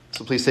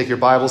So please take your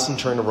Bibles and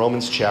turn to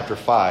Romans chapter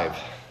 5.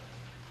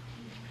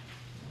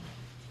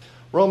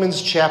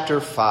 Romans chapter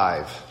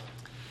 5.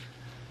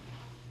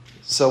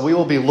 So we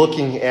will be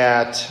looking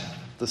at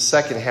the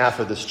second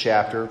half of this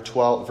chapter,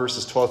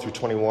 verses 12 through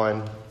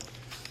 21.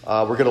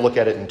 We're going to look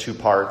at it in two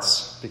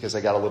parts because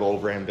I got a little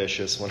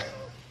overambitious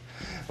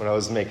when I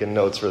was making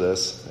notes for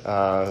this.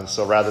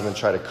 So rather than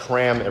try to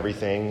cram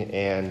everything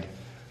and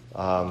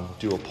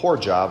do a poor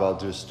job, I'll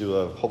just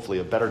do hopefully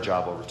a better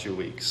job over 2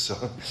 weeks.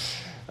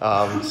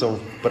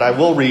 But I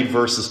will read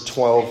verses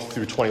 12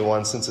 through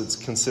 21 since it's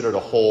considered a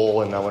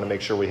whole, and I want to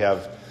make sure we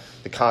have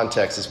the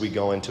context as we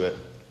go into it.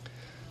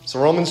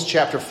 So Romans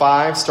chapter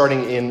 5,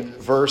 starting in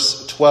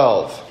verse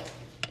 12.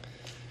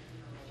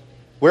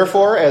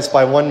 Wherefore, as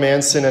by one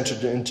man sin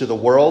entered into the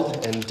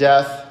world, and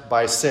death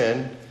by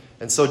sin,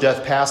 and so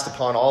death passed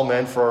upon all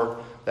men,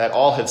 for that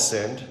all have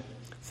sinned.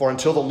 For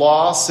until the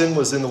law, sin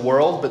was in the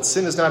world, but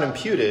sin is not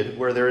imputed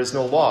where there is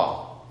no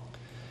law.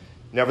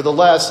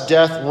 Nevertheless,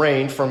 death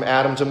reigned from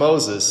Adam to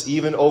Moses,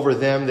 even over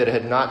them that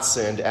had not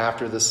sinned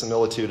after the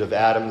similitude of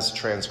Adam's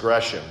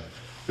transgression,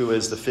 who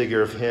is the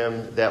figure of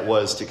him that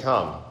was to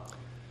come.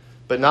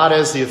 But not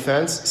as the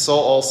offense, so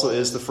also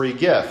is the free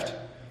gift.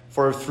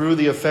 For if through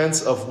the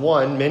offense of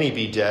one many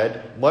be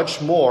dead, much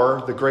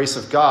more the grace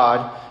of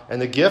God and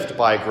the gift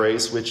by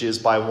grace, which is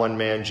by one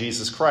man,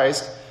 Jesus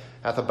Christ,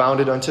 hath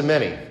abounded unto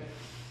many.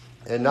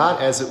 And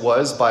not as it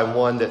was by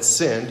one that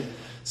sinned,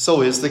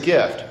 so is the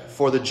gift.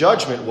 For the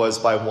judgment was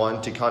by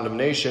one to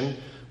condemnation,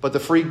 but the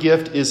free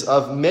gift is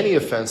of many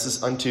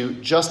offenses unto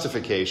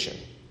justification.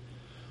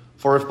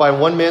 For if by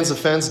one man's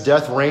offense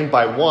death reigned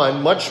by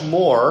one, much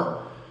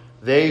more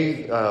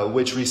they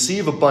which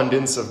receive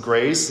abundance of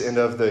grace and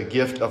of the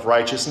gift of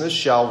righteousness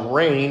shall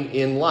reign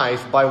in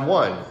life by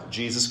one,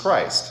 Jesus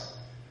Christ.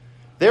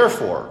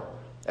 Therefore,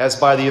 as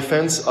by the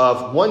offense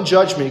of one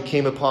judgment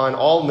came upon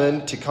all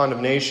men to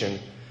condemnation,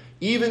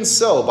 even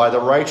so, by the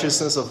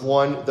righteousness of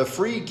one, the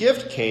free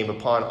gift came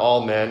upon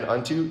all men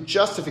unto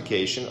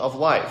justification of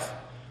life.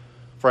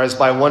 For as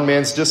by one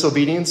man's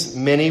disobedience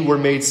many were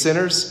made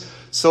sinners,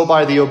 so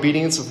by the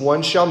obedience of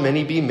one shall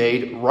many be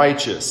made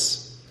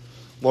righteous.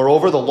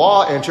 Moreover, the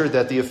law entered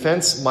that the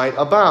offense might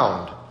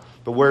abound.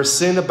 But where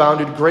sin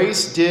abounded,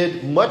 grace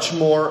did much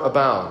more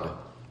abound.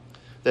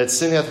 That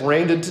sin hath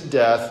reigned unto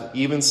death,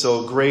 even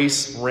so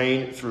grace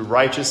reigned through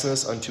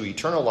righteousness unto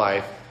eternal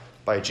life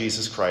by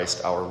Jesus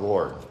Christ our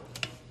Lord.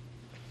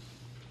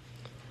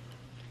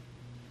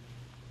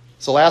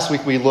 So last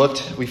week we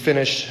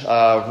finished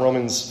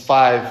Romans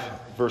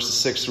 5, verses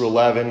 6 through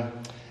 11. And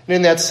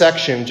in that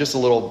section, just a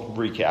little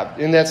recap.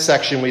 In that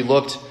section, we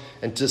looked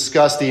and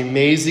discussed the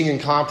amazing and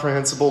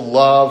comprehensible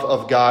love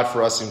of God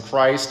for us in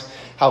Christ,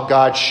 how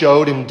God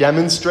showed and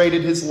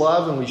demonstrated his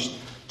love. And we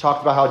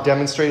talked about how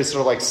demonstrated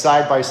sort of like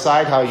side by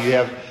side, how you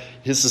have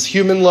this is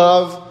human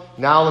love.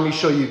 Now let me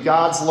show you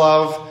God's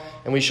love.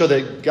 And we show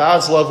that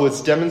God's love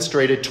was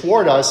demonstrated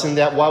toward us in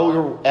that while we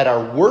were at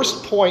our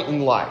worst point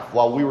in life,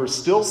 while we were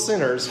still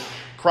sinners,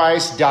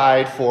 Christ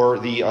died for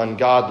the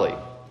ungodly.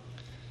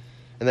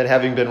 And that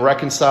having been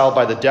reconciled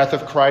by the death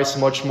of Christ,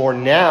 much more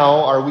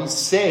now are we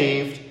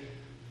saved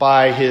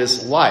by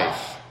his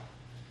life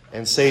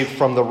and saved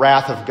from the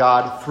wrath of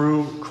God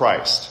through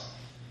Christ.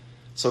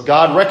 So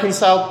God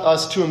reconciled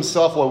us to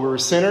himself while we were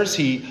sinners.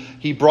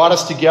 He brought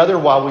us together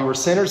while we were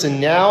sinners. And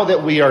now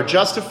that we are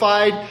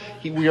justified,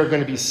 we are going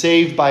to be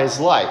saved by his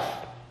life.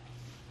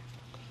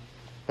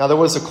 Now, there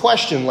was a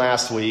question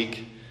last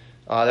week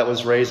that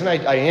was raised, and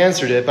I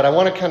answered it, but I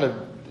want to kind of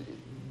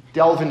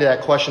delve into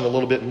that question a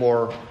little bit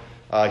more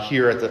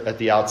here at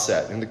the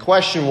outset. And the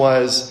question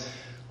was,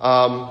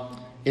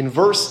 in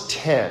verse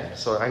 10,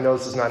 so I know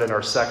this is not in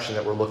our section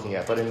that we're looking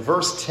at, but in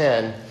verse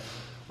 10,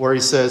 where he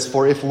says,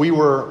 For if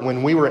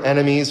when we were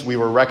enemies, we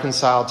were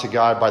reconciled to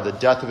God by the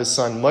death of his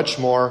Son, much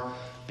more,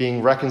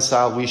 being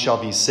reconciled, we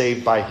shall be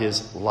saved by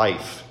his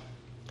life.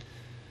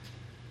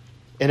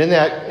 And in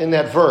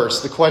that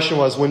verse, the question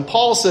was, when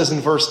Paul says in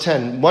verse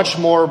 10, much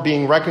more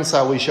being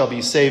reconciled, we shall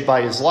be saved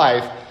by his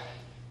life,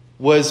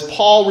 was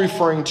Paul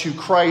referring to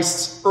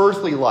Christ's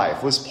earthly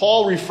life? Was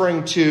Paul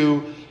referring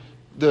to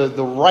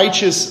the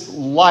righteous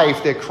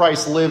life that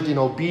Christ lived in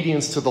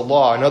obedience to the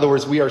law? In other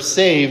words, we are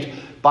saved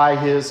by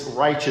his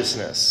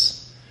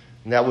righteousness.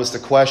 And that was the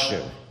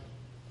question.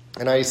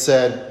 And I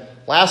said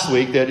last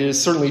week that it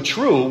is certainly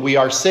true. We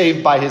are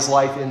saved by his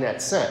life in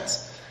that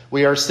sense.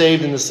 We are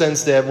saved in the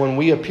sense that when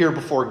we appear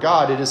before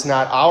God, it is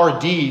not our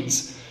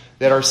deeds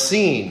that are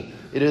seen.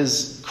 It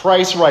is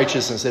Christ's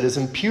righteousness. It is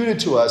imputed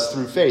to us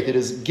through faith. It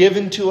is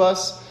given to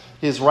us.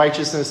 His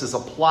righteousness is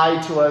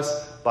applied to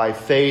us by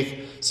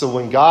faith. So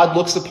when God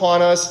looks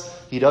upon us,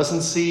 he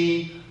doesn't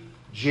see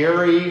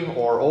Jerry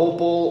or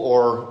Opal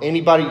or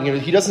anybody.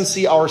 He doesn't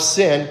see our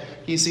sin.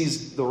 He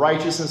sees the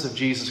righteousness of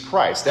Jesus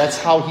Christ.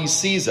 That's how he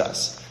sees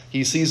us.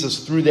 He sees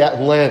us through that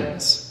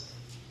lens.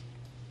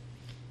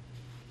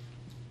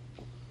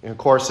 And of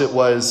course, it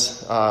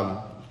was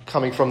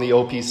coming from the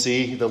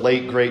OPC, the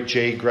late, great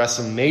J.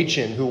 Gresham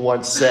Machen, who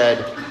once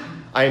said,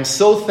 I am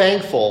so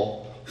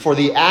thankful for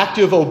the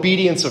active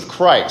obedience of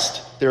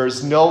Christ There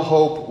is no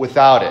hope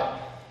without it.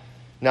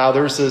 Now,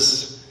 there's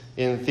this,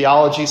 in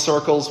theology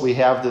circles, we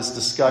have this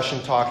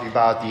discussion talking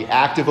about the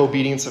active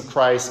obedience of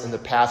Christ and the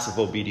passive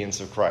obedience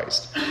of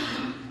Christ.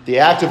 The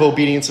active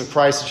obedience of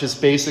Christ is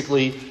just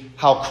basically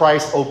how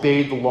Christ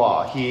obeyed the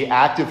law. He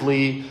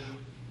actively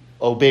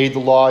obeyed the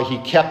law. He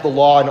kept the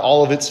law in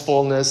all of its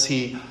fullness.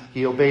 He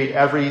obeyed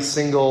every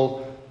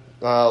single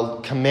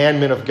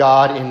commandment of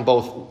God in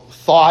both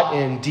thought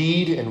and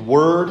deed and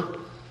word.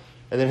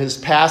 And then his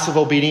passive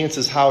obedience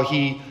is how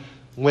he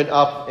went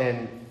up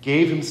and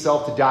gave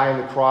himself to die on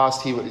the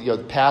cross.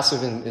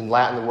 Passive in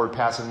Latin, the word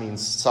passive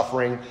means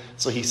suffering.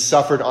 So he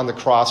suffered on the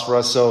cross for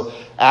us. So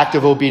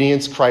active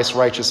obedience, Christ's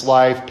righteous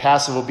life.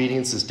 Passive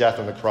obedience is death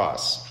on the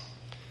cross.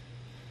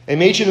 And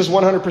Machen is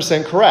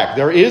 100% correct.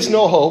 There is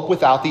no hope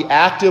without the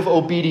active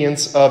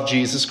obedience of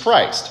Jesus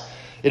Christ.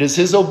 It is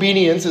his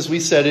obedience, as we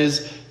said,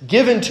 is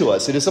given to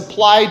us. It is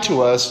applied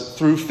to us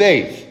through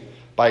faith.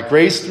 By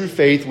grace through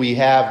faith, we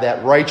have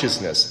that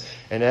righteousness.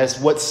 And that's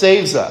what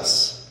saves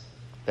us.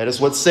 That is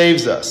what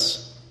saves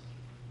us.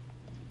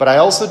 But I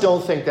also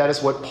don't think that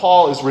is what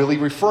Paul is really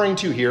referring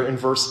to here in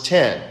verse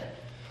 10.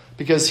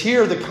 Because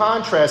here the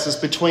contrast is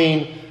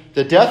between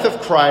the death of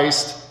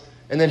Christ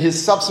and then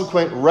his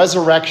subsequent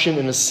resurrection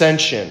and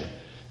ascension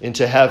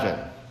into heaven.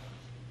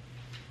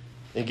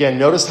 Again,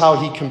 notice how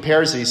he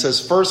compares it. He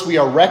says, first we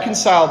are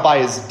reconciled by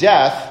his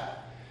death.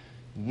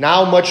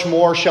 Now much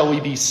more shall we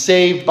be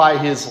saved by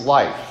his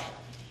life.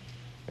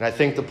 And I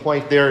think the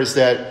point there is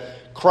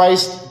that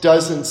Christ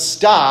doesn't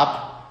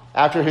stop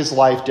after his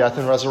life, death,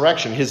 and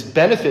resurrection. His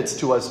benefits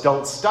to us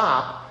don't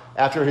stop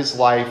after his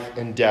life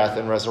and death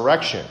and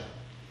resurrection.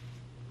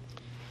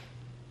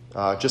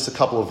 Just a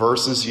couple of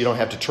verses. You don't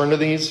have to turn to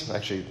these.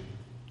 Actually,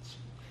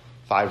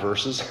 5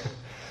 verses.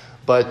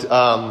 But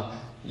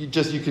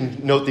you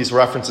can note these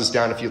references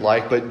down if you'd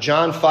like. But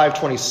John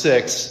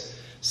 5:26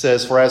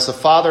 says, "For as the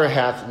Father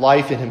hath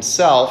life in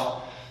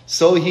himself,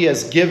 so he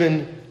has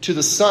given to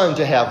the Son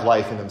to have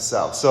life in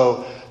himself."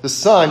 So the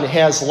Son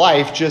has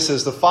life just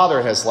as the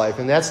Father has life.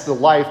 And that's the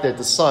life that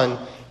the Son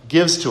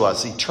gives to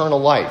us, eternal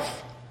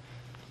life.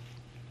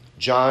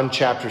 John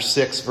chapter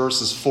 6,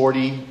 verses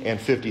 40 and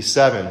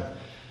 57.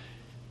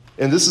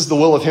 "And this is the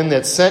will of him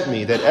that sent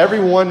me, that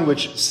everyone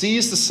which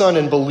sees the Son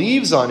and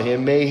believes on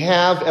him may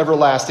have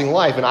everlasting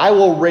life. And I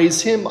will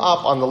raise him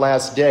up on the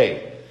last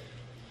day.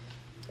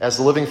 As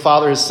the living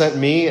Father has sent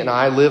me, and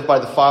I live by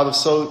the Father,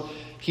 so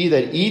he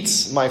that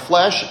eats my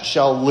flesh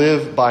shall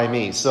live by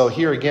me." So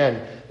here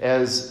again,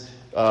 as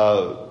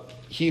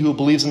he who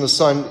believes in the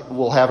Son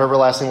will have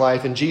everlasting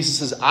life. And Jesus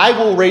says, I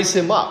will raise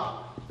him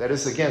up. That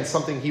is, again,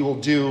 something he will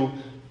do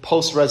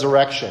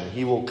post-resurrection.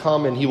 He will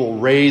come and he will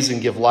raise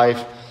and give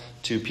life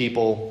to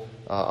people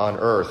on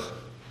earth.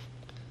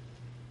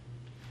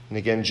 And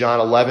again, John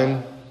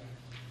 11,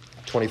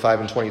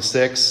 25 and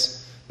 26.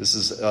 This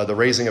is the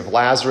raising of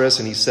Lazarus.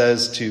 And he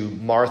says to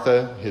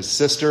Martha, his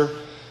sister,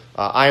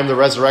 "I am the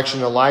resurrection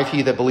and the life.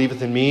 He that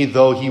believeth in me,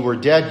 though he were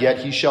dead, yet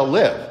he shall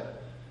live.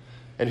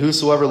 And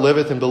whosoever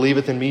liveth and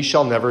believeth in me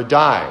shall never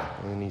die."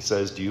 And he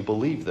says, do you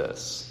believe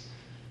this?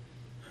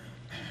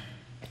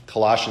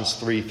 Colossians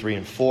 3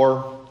 and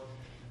 4.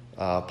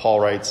 Paul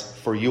writes,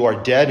 "For you are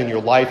dead, and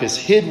your life is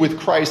hid with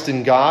Christ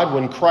in God.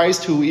 When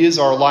Christ, who is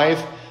our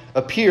life,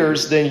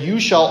 appears, then you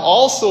shall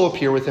also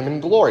appear with him in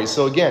glory."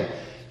 So again,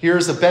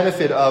 here's the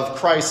benefit of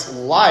Christ's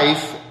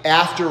life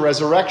after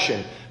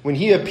resurrection. When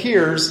he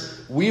appears,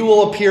 we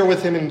will appear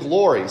with him in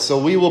glory. So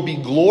we will be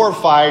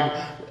glorified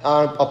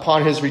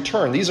upon his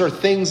return. These are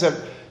things that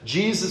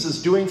Jesus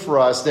is doing for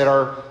us that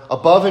are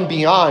above and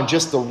beyond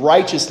just the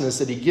righteousness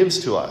that he gives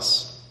to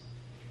us.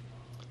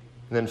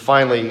 And then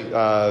finally,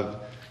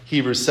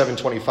 Hebrews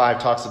 7:25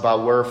 talks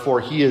about wherefore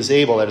he is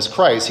able, that is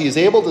Christ, he is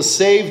able to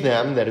save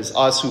them, that is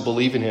us who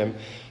believe in him,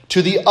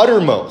 to the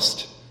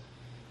uttermost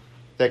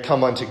that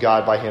come unto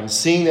God by him,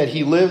 seeing that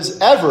he lives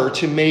ever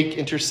to make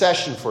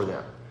intercession for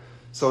them.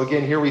 So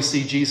again, here we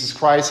see Jesus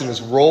Christ in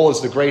his role as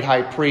the great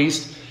high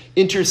priest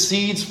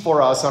intercedes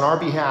for us on our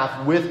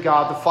behalf with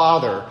God the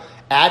Father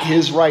at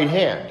his right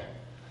hand.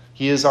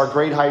 He is our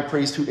great high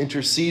priest who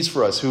intercedes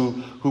for us,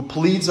 who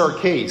pleads our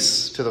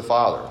case to the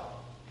Father.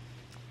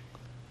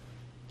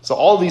 So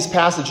all these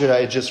passages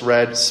I just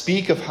read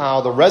speak of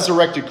how the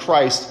resurrected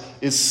Christ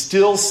is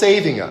still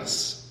saving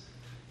us.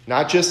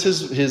 Not just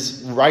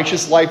his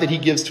righteous life that he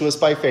gives to us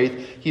by faith.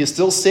 He is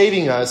still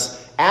saving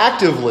us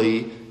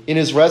actively in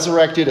his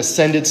resurrected,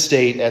 ascended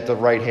state at the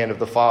right hand of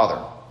the Father.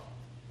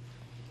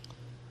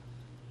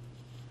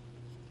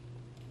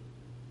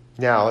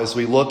 Now, as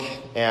we look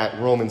at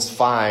Romans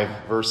 5,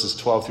 verses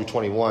 12 through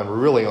 21, we're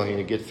really only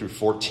going to get through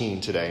 14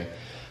 today.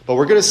 But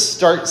we're going to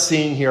start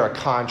seeing here a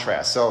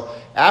contrast. So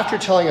after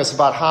telling us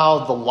about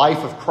how the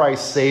life of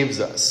Christ saves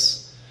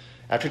us,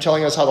 Paul is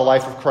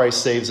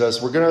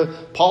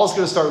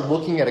going to start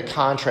looking at a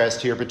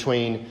contrast here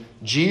between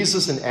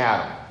Jesus and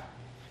Adam.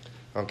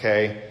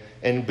 Okay?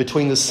 And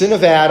between the sin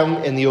of Adam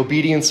and the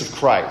obedience of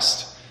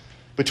Christ.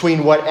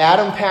 Between what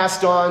Adam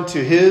passed on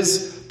to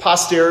his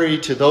posterity,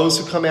 to those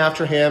who come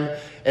after him,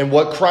 and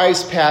what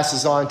Christ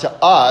passes on to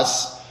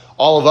us,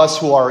 all of us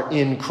who are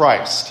in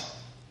Christ.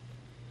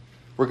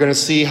 We're going to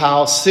see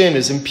how sin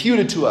is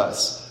imputed to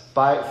us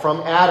from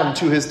Adam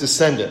to his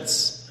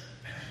descendants.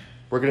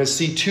 We're going to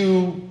see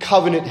two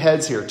covenant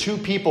heads here, two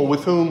people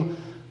with whom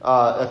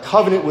a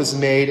covenant was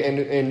made, and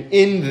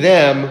in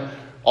them,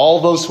 all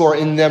those who are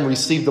in them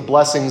receive the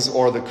blessings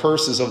or the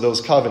curses of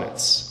those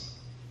covenants.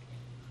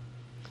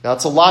 Now,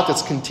 it's a lot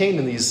that's contained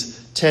in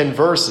these 10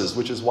 verses,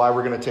 which is why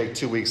we're going to take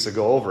 2 weeks to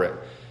go over it.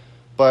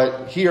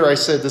 But here I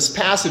said this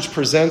passage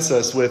presents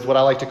us with what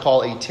I like to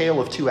call a tale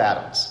of two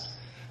Adams.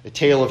 A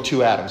tale of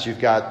two Adams.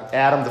 You've got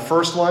Adam, the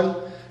first one,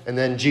 and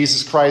then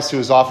Jesus Christ, who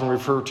is often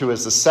referred to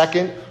as the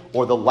second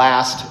or the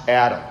last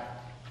Adam.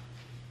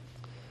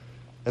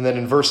 And then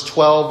in verse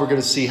 12, we're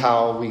going to see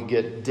how we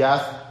get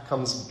death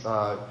comes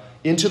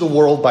into the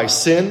world by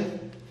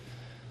sin.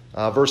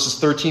 Verses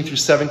 13 through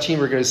 17,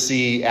 we're going to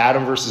see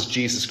Adam versus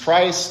Jesus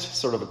Christ,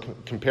 sort of a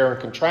compare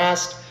and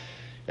contrast.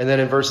 And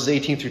then in verses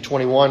 18 through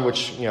 21,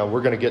 which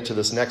we're going to get to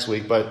this next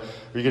week, but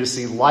we're going to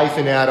see life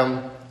in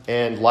Adam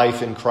and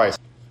life in Christ.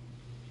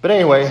 But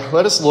anyway,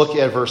 let us look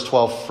at verse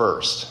 12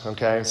 first.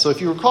 Okay, so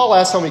if you recall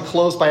last time we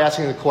closed by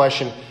asking the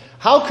question,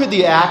 how could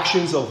the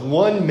actions of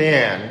one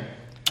man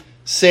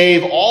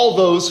save all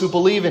those who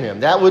believe in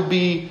him? That would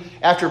be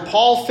after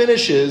Paul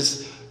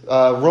finishes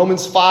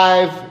Romans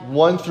 5,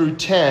 1 through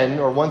 10,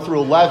 or 1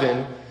 through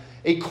 11,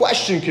 a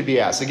question could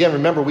be asked. Again,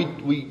 remember,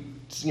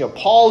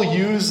 Paul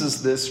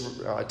uses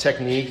this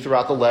technique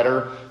throughout the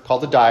letter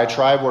called the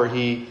diatribe, where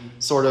he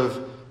sort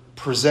of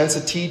presents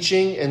a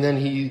teaching, and then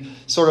he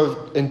sort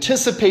of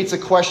anticipates a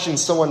question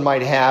someone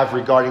might have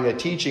regarding that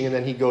teaching, and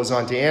then he goes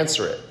on to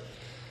answer it.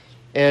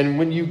 And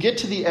when you get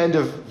to the end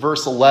of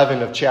verse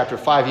 11 of chapter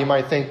 5, you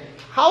might think,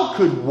 how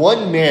could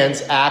one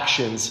man's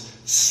actions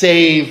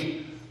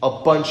save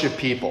a bunch of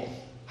people?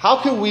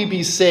 How can we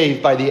be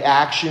saved by the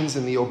actions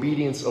and the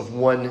obedience of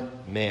one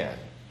man?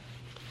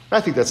 And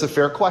I think that's a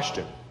fair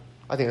question.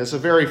 I think that's a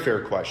very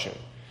fair question.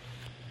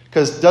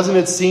 Because doesn't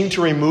it seem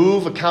to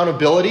remove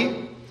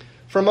accountability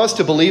from us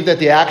to believe that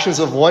the actions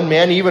of one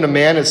man, even a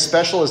man as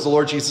special as the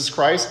Lord Jesus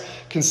Christ,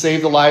 can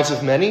save the lives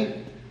of many?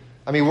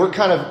 I mean, we're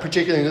kind of,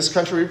 particularly in this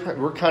country,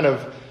 we're kind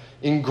of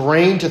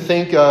ingrained to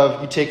think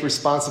of you take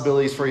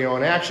responsibilities for your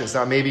own actions.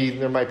 Now, maybe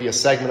there might be a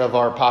segment of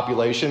our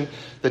population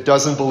that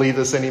doesn't believe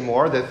this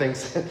anymore, that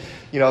thinks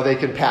they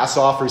can pass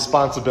off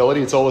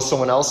responsibility. It's always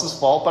someone else's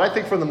fault. But I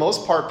think for the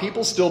most part,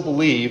 people still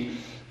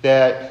believe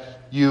that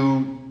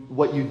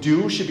what you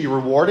do should be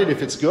rewarded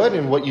if it's good,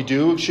 and what you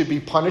do should be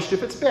punished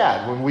if it's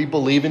bad, when we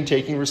believe in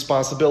taking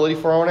responsibility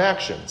for our own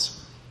actions.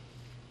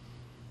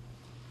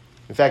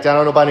 In fact, I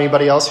don't know about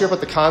anybody else here, but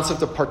the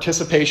concept of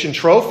participation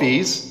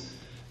trophies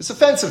is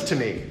offensive to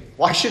me.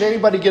 Why should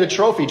anybody get a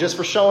trophy just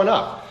for showing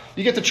up?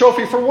 You get the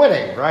trophy for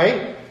winning,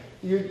 right?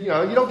 You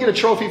don't get a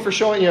trophy for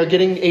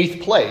getting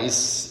 8th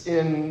place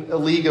in a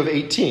league of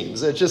 8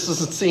 teams. It just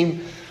doesn't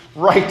seem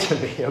right to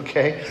me,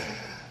 okay?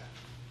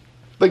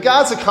 But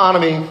God's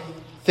economy,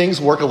 things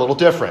work a little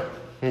different,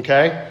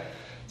 okay?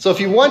 So if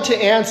you want to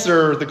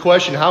answer the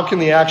question, how can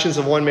the actions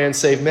of one man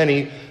save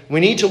many, we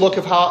need to look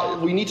at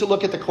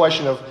the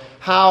question of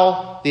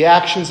how the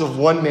actions of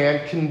one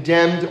man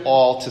condemned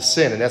all to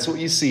sin. And that's what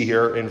you see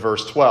here in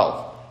verse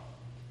 12.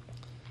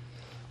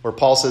 Where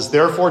Paul says,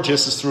 therefore,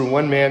 just as through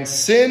one man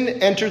sin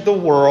entered the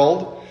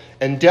world,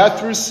 and death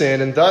through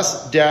sin, and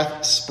thus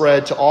death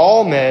spread to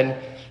all men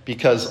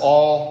because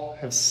all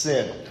have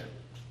sinned.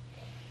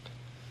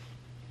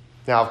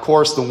 Now, of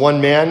course, the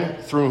one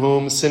man through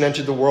whom sin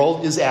entered the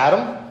world is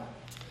Adam.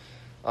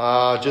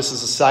 Just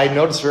as a side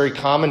note, it's very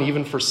common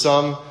even for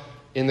some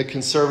in the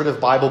conservative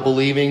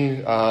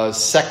Bible-believing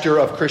sector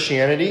of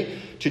Christianity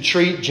to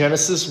treat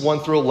Genesis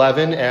 1 through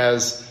 11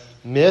 as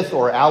myth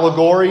or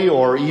allegory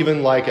or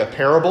even like a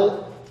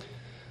parable.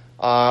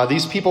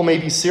 These people may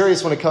be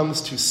serious when it comes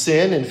to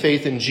sin and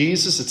faith in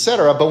Jesus,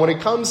 etc., but when it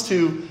comes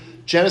to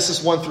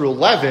Genesis 1 through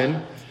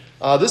 11,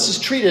 this is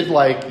treated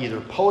like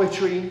either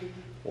poetry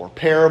or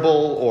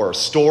parable or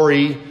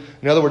story.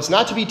 In other words,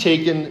 not to be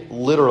taken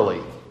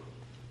literally.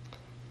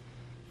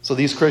 So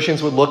these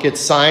Christians would look at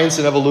science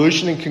and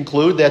evolution and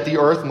conclude that the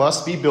earth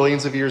must be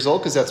billions of years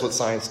old, because that's what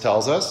science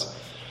tells us.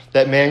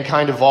 That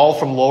mankind evolved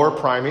from lower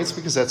primates,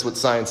 because that's what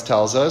science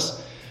tells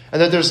us.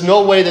 And that there's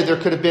no way that there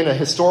could have been a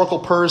historical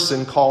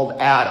person called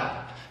Adam.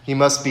 He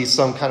must be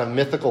some kind of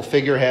mythical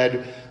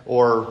figurehead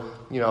or,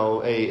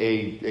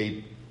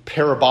 a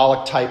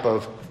parabolic type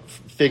of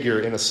figure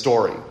in a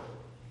story.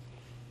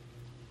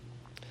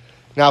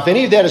 Now, if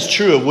any of that is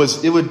true,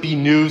 it would be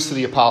news to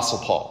the Apostle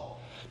Paul.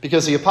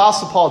 Because the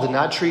Apostle Paul did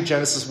not treat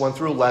Genesis 1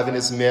 through 11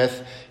 as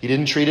myth. He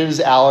didn't treat it as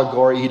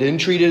allegory. He didn't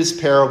treat it as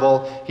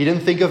parable. He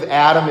didn't think of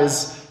Adam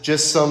as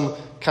just some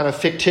kind of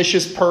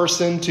fictitious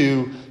person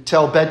to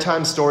tell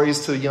bedtime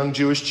stories to young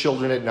Jewish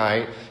children at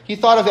night. He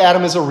thought of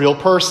Adam as a real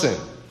person.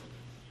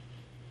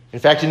 In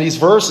fact, in these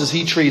verses,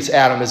 he treats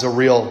Adam as a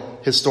real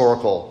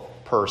historical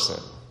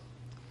person.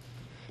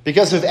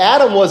 Because if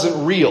Adam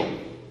wasn't real,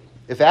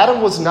 if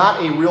Adam was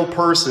not a real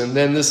person,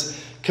 then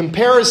this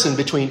comparison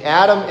between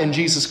Adam and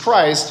Jesus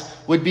Christ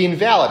would be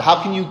invalid.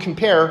 How can you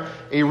compare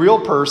a real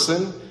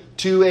person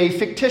to a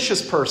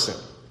fictitious person.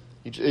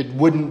 It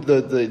wouldn't,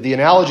 the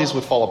analogies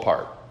would fall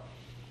apart.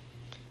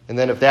 And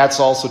then if that's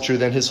also true,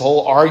 then his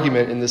whole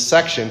argument in this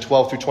section,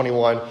 12 through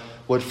 21,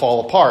 would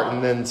fall apart.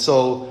 And then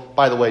so,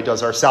 by the way,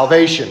 does our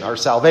salvation. Our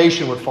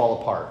salvation would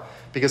fall apart.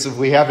 Because if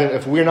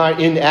we're not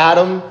in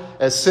Adam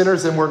as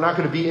sinners, then we're not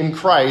going to be in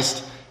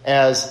Christ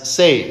as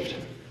saved.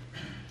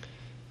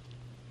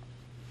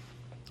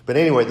 But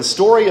anyway, the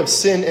story of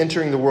sin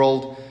entering the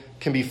world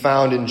can be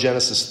found in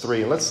Genesis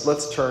 3. And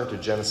let's turn to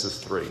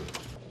Genesis 3.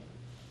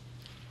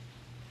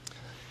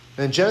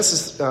 In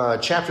Genesis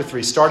chapter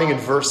 3, starting in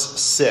verse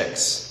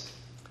 6.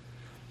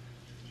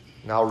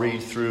 And I'll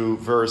read through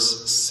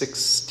verse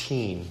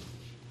 16.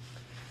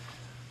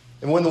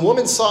 And when the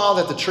woman saw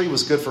that the tree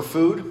was good for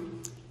food,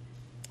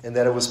 and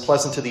that it was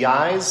pleasant to the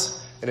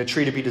eyes, and a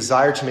tree to be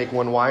desired to make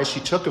one wise, she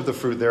took of the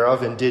fruit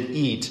thereof, and did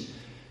eat,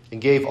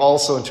 and gave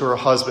also unto her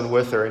husband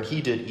with her, and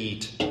he did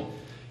eat.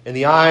 And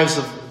the eyes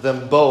of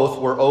them both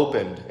were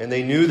opened, and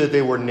they knew that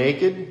they were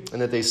naked,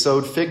 and that they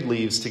sewed fig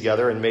leaves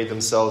together, and made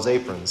themselves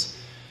aprons.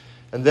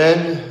 And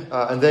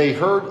they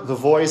heard the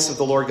voice of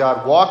the Lord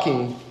God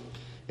walking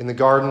in the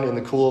garden in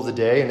the cool of the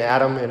day, and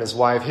Adam and his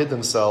wife hid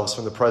themselves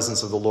from the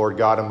presence of the Lord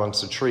God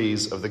amongst the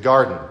trees of the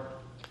garden.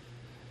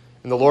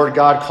 And the Lord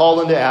God called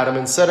unto Adam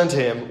and said unto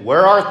him,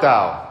 Where art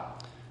thou?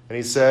 And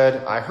he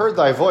said, I heard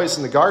thy voice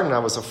in the garden, and I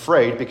was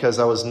afraid, because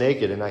I was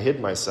naked, and I hid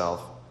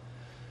myself.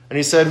 And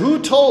he said,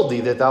 Who told thee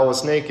that thou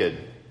wast naked?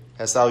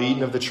 Hast thou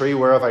eaten of the tree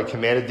whereof I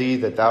commanded thee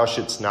that thou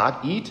shouldst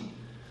not eat?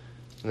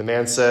 And the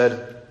man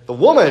said, The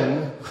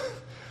woman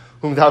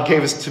whom thou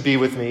gavest to be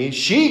with me,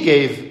 she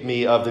gave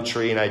me of the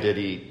tree, and I did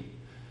eat.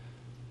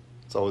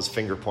 It's always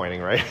finger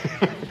pointing, right?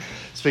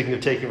 Speaking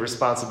of taking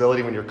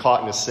responsibility, when you're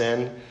caught in a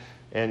sin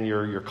and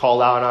you're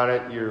called out on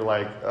it, you're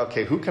like,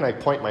 okay, who can I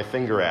point my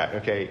finger at?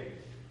 Okay,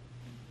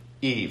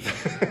 Eve.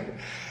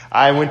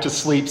 I went to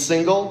sleep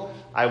single.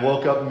 I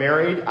woke up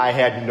married. I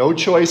had no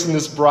choice in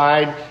this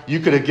bride. You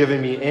could have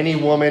given me any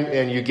woman,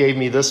 and you gave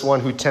me this one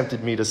who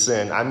tempted me to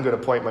sin. I'm going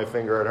to point my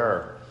finger at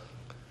her.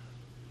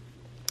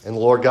 And the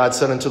Lord God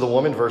said unto the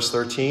woman, verse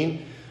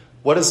 13,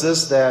 What is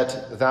this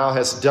that thou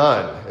hast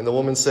done? And the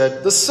woman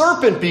said, The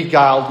serpent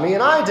beguiled me,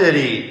 and I did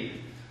eat.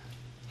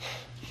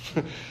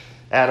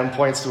 Adam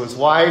points to his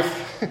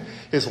wife.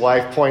 His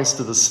wife points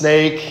to the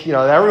snake.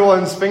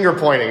 Everyone's finger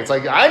pointing. It's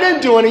like, I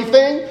didn't do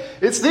anything.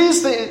 It's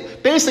these things.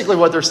 Basically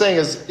what they're saying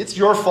is, it's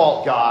your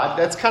fault, God.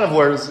 That's kind of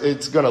where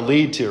it's going to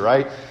lead to,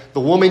 right? The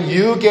woman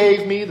you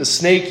gave me, the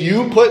snake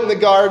you put in the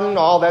garden,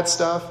 all that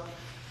stuff.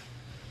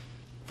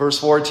 Verse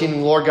 14,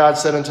 And the Lord God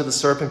said unto the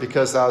serpent,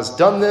 Because thou hast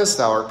done this,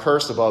 thou art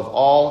cursed above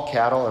all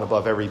cattle, and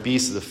above every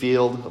beast of the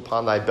field.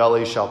 Upon thy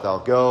belly shalt thou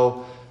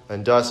go,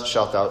 and dust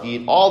shalt thou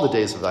eat all the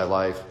days of thy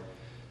life.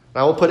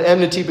 And I will put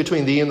enmity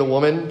between thee and the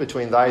woman,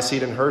 between thy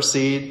seed and her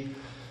seed.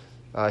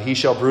 He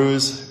shall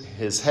bruise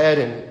his head,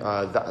 and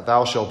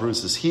thou shalt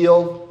bruise his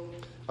heel.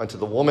 Unto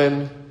the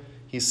woman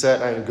he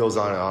said, and it goes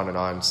on and on and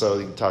on. So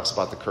he talks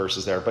about the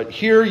curses there. But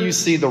here you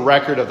see the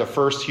record of the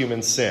first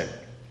human sin.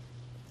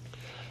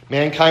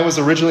 Mankind was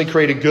originally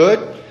created good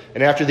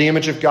and after the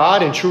image of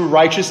God in true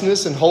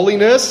righteousness and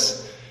holiness.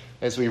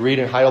 As we read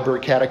in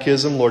Heidelberg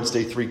Catechism, Lord's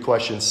Day 3,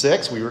 question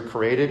 6, we were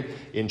created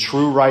in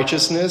true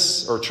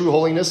righteousness, or true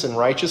holiness and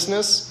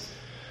righteousness.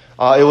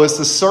 It was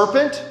the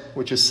serpent,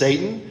 which is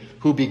Satan,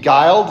 who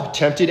beguiled,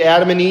 tempted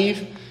Adam and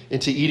Eve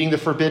into eating the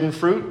forbidden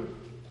fruit.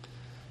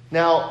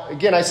 Now,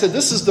 again, I said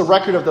this is the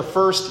record of the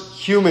first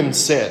human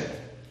sin.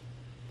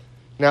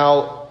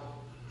 Now,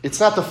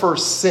 it's not the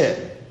first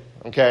sin.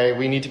 Okay,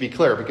 we need to be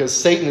clear, because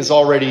Satan has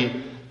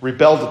already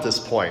rebelled at this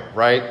point,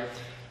 right?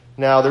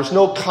 Now, there's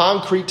no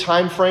concrete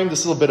time frame.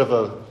 This is a bit of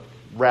a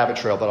rabbit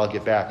trail, but I'll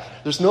get back.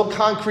 There's no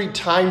concrete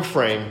time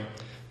frame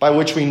by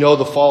which we know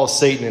the fall of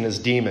Satan and his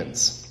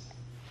demons.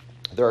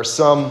 There are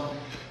some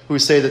who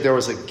say that there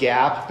was a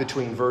gap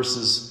between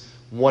verses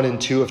 1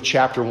 and 2 of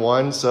chapter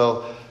 1.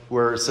 So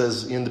where it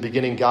says, in the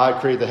beginning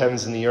God created the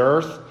heavens and the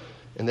earth.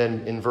 And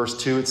then in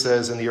verse 2 it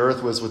says, and the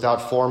earth was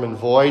without form and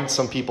void.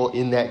 Some people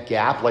in that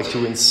gap like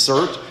to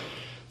insert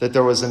that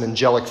there was an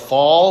angelic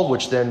fall,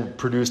 which then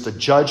produced a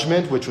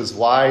judgment, which was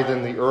why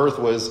then the earth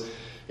was,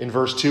 in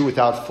verse 2,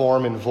 without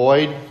form and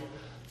void.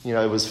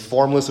 It was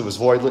formless, it was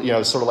void, it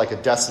was sort of like a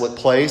desolate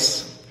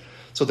place.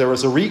 So there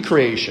was a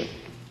recreation.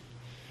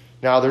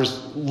 Now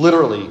there's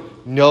literally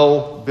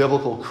no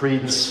biblical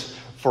credence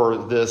for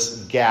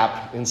this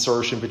gap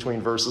insertion between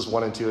verses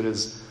 1 and 2. It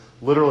is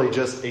literally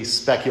just a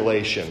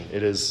speculation.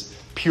 It is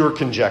pure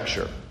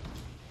conjecture.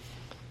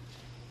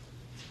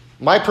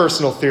 My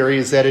personal theory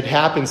is that it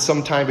happened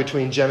sometime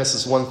between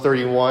Genesis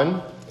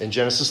 1:31 and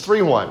Genesis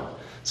 3:1.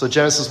 So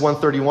Genesis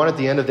 1:31, at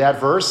the end of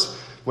that verse,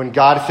 when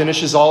God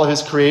finishes all of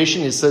his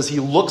creation, it says he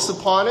looks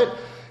upon it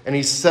and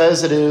he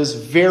says it is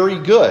very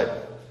good.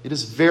 It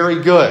is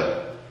very good.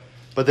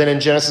 But then in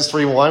Genesis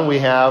 3:1, we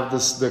have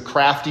the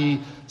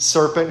crafty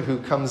serpent who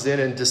comes in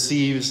and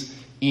deceives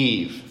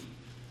Eve.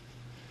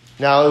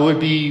 Now, it would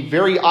be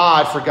very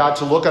odd for God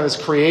to look on his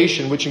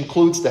creation, which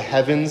includes the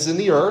heavens and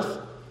the earth,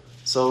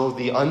 so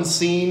the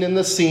unseen and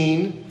the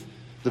seen,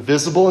 the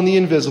visible and the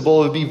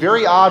invisible. It would be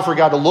very odd for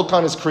God to look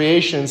on his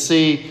creation and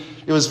see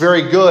it was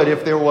very good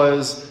if there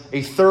was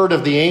a third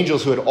of the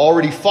angels who had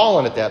already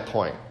fallen at that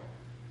point.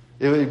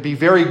 It would be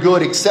very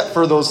good except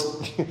for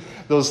those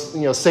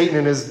Satan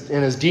and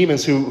his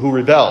demons who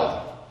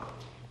rebelled.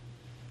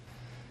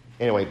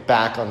 Anyway,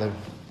 back on the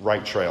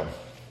right trail.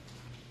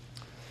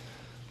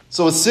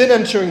 So with sin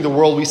entering the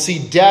world, we see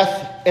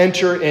death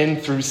enter in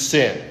through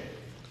sin.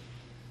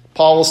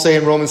 Paul will say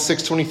in Romans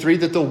 6:23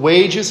 that the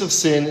wages of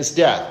sin is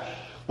death.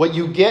 What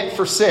you get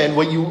for sin,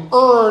 what you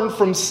earn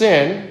from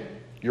sin,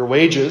 your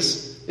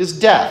wages, is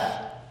death.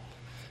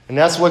 And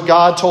that's what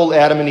God told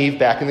Adam and Eve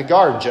back in the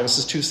garden.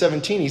 Genesis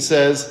 2:17, he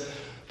says,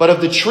 "But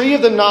of the tree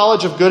of the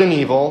knowledge of good and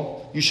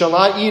evil, you shall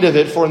not eat of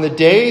it, for in the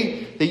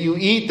day that you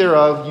eat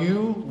thereof,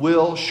 you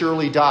will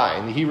surely die."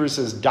 And the Hebrew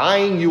says,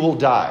 dying you will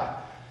die.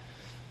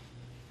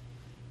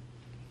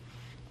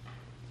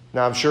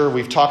 Now, I'm sure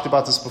we've talked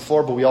about this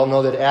before, but we all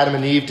know that Adam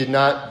and Eve did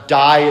not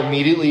die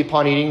immediately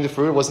upon eating the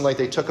fruit. It wasn't like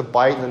they took a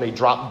bite and then they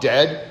dropped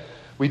dead.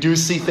 We do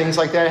see things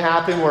like that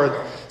happen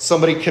where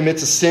somebody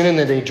commits a sin and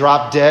then they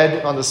drop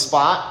dead on the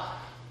spot.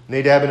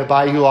 Nadab and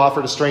Abihu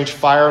offered a strange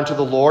fire unto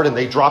the Lord and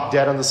they drop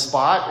dead on the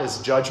spot as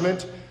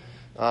judgment.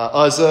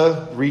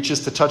 Uzzah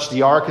reaches to touch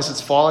the ark as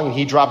it's falling and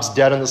he drops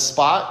dead on the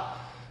spot.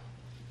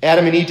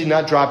 Adam and Eve did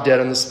not drop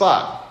dead on the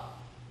spot.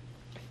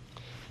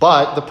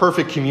 But the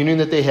perfect communion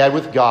that they had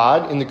with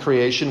God in the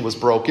creation was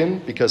broken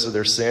because of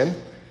their sin.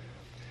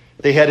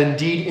 They had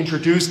indeed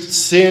introduced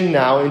sin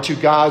now into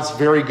God's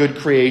very good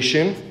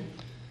creation.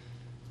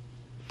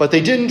 But they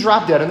didn't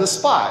drop dead on the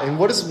spot. And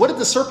what did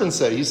the serpent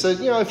say? He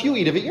said, if you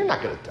eat of it, you're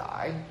not going to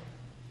die.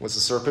 Was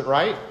the serpent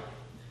right?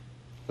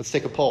 Let's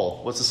take a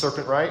poll. Was the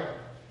serpent right?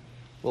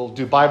 We'll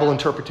do Bible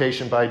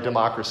interpretation by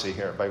democracy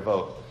here, by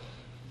vote.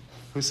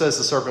 Who says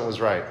the serpent was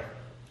right?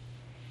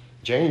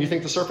 Jane, you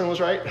think the serpent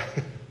was right?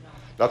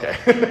 Okay.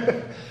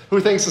 Who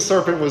thinks the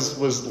serpent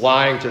was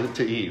lying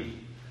to Eve?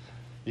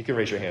 You can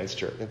raise your hand.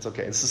 It's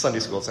okay. It's a Sunday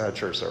school. It's not a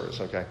church service.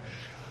 Okay.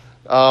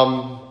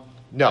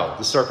 No,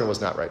 the serpent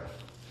was not right.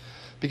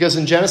 Because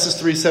in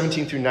Genesis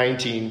 3:17 through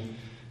 19,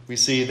 we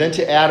see, "Then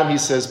to Adam he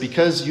says,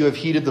 because you have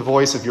heeded the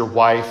voice of your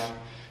wife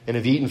and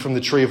have eaten from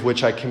the tree of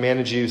which I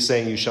commanded you,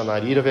 saying you shall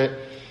not eat of it.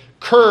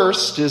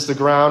 Cursed is the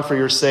ground for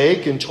your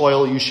sake, and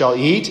toil you shall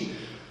eat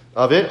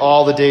of it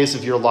all the days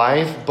of your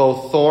life.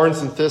 Both thorns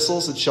and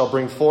thistles it shall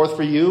bring forth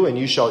for you, and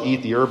you shall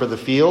eat the herb of the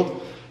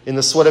field. In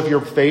the sweat of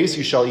your face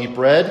you shall eat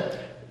bread,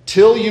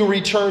 till you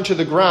return to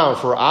the ground,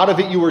 for out of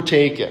it you were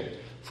taken.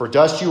 For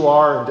dust you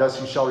are, and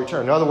dust you shall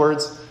return." In other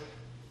words,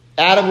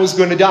 Adam was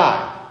going to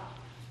die.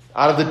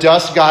 Out of the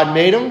dust God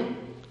made him,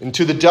 and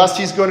to the dust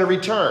he's going to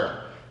return.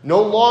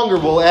 No longer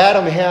will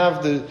Adam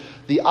have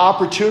the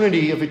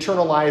opportunity of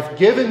eternal life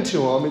given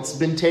to him. It's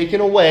been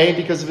taken away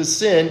because of his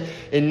sin,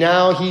 and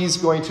now he's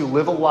going to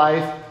live a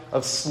life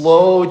of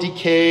slow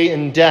decay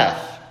and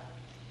death.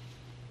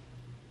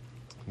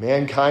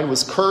 Mankind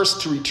was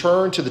cursed to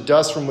return to the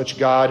dust from which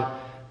God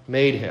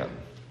made him.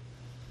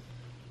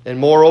 And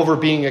moreover,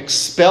 being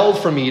expelled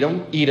from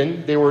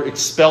Eden, they were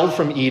expelled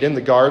from Eden,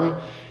 the garden.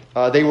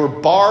 They were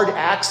barred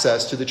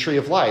access to the tree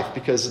of life,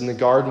 because in the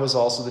garden was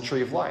also the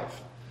tree of life.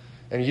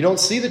 And you don't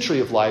see the tree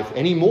of life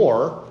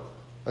anymore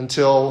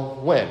until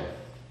when?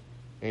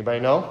 Anybody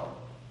know?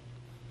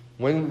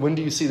 When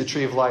do you see the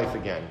tree of life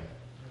again?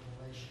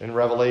 In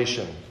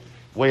Revelation.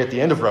 Way at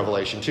the end of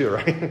Revelation too,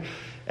 right?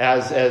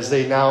 As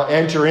they now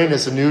enter in,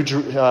 as the new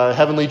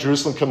heavenly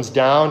Jerusalem comes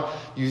down,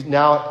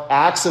 now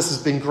access has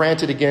been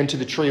granted again to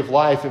the tree of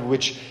life, in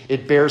which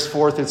it bears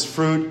forth its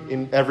fruit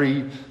in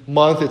every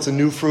month. It's a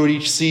new fruit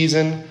each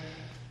season.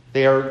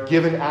 They are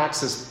given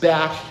access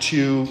back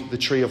to the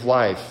tree of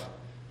life.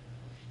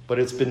 But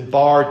it's been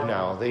barred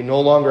now. They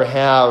no longer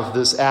have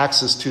this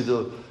access to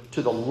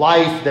the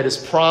life that is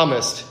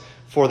promised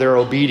for their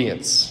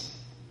obedience.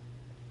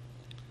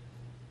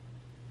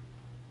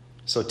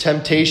 So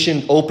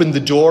temptation opened the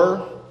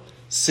door.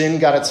 Sin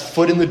got its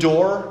foot in the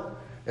door.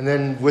 And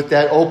then with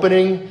that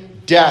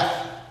opening, death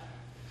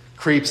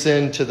creeps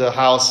into the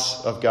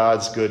house of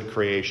God's good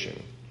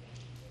creation.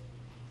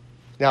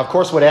 Now, of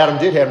course, what Adam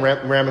did had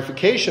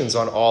ramifications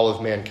on all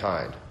of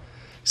mankind.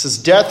 He says,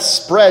 death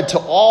spread to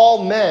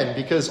all men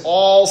because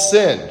all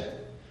sinned.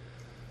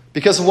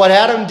 Because of what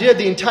Adam did,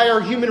 the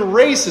entire human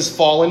race has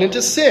fallen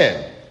into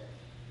sin.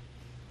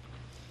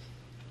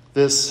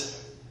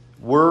 This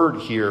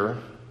word here,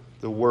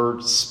 the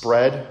word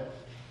spread,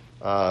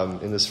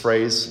 in this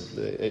phrase,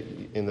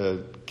 in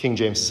the King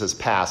James it says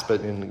pass, but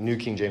in the New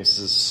King James it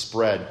says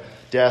spread.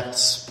 Death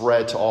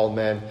spread to all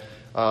men.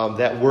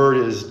 That word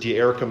is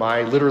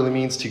dierchomai, literally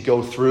means to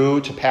go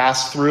through, to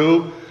pass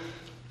through.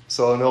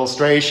 So an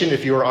illustration,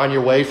 if you were on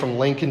your way from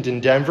Lincoln to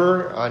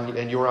Denver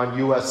and you were on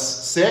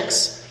US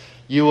 6,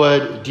 you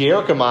would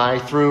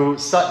dierchomai through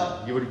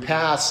Sutton. You would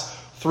pass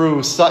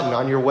through Sutton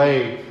on your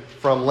way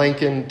from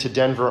Lincoln to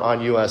Denver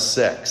on US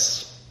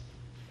 6.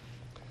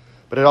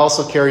 But it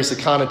also carries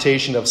the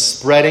connotation of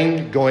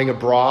spreading, going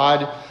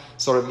abroad.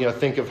 Sort of,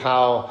 think of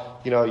how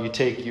you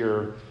take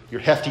your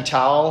hefty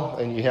towel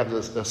and you have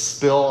the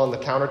spill on the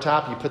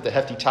countertop. You put the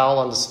hefty towel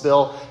on the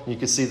spill, and you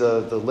can see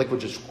the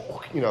liquid just,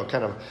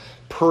 kind of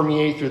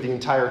permeate through the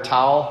entire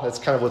towel. That's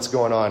kind of what's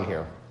going on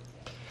here.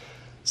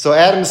 So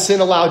Adam's sin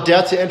allowed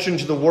death to enter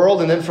into the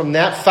world, and then from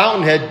that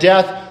fountainhead,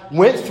 death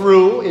went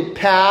through, it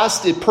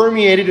passed, it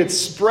permeated, it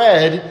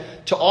spread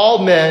to all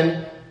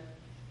men.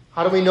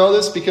 How do we know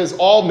this? Because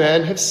all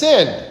men have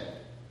sinned,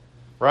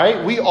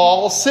 right? We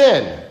all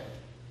sin.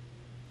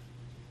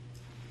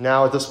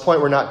 Now, at this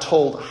point, we're not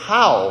told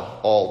how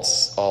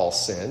all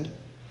sinned,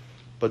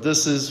 but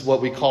this is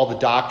what we call the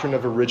doctrine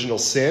of original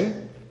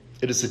sin.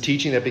 It is the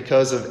teaching that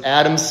because of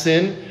Adam's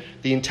sin,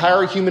 the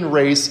entire human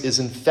race is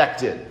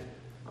infected.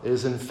 It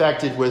is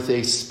infected with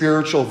a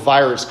spiritual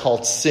virus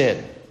called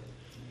sin.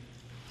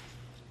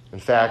 In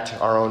fact,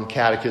 our own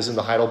catechism,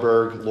 the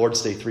Heidelberg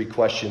Lord's Day 3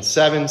 question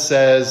 7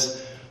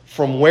 says,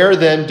 "From where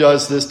then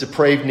does this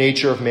depraved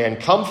nature of man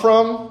come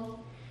from?"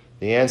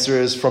 The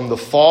answer is from the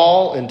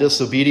fall and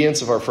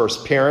disobedience of our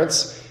first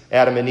parents,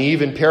 Adam and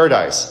Eve, in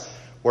paradise,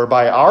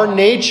 whereby our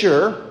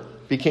nature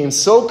became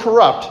so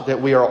corrupt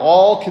that we are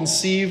all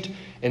conceived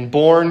and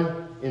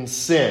born in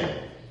sin.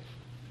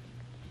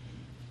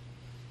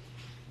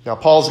 Now,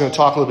 Paul's going to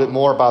talk a little bit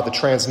more about the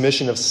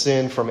transmission of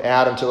sin from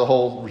Adam to the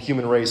whole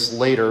human race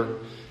later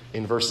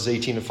in verses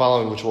 18 and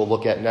following, which we'll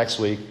look at next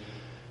week.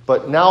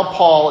 But now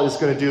Paul is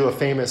going to do a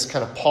famous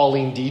kind of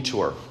Pauline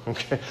detour,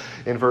 okay,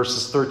 in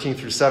verses 13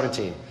 through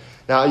 17.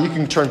 Now, you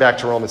can turn back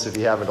to Romans if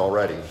you haven't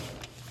already.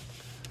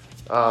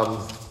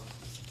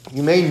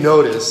 You may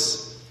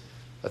notice,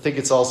 I think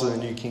it's also the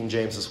New King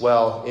James as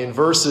well, in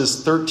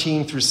verses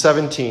 13 through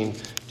 17,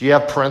 do you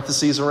have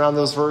parentheses around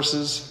those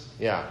verses?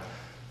 Yeah.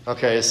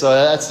 Okay, so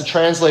that's the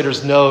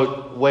translator's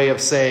note way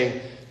of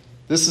saying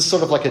this is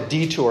sort of like a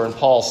detour in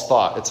Paul's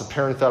thought. It's a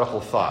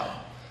parenthetical thought.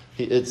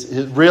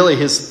 Really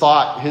his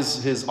thought,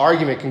 his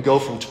argument can go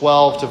from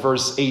 12 to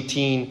verse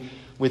 18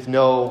 with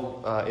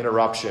no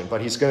interruption.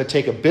 But he's going to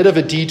take a bit of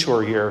a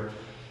detour here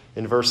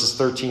in verses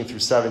 13 through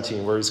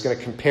 17, where he's going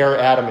to compare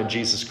Adam and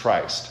Jesus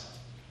Christ.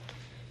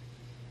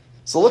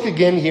 So look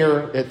again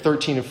here at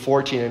 13 and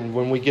 14, and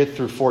when we get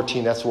through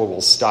 14, that's where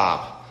we'll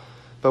stop.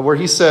 But where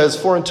he says,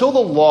 "For until the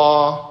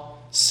law,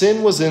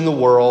 sin was in the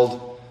world,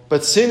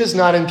 but sin is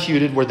not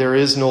imputed where there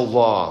is no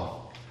law.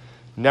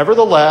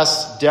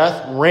 Nevertheless,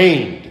 death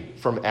reigned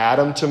from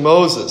Adam to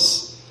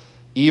Moses,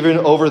 even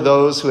over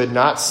those who had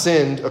not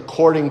sinned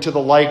according to the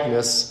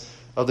likeness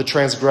of the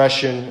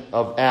transgression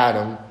of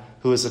Adam,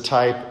 who is a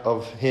type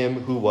of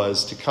him who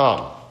was to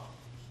come."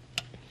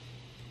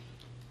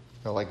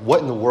 Now,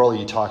 what in the world are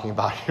you talking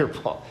about here,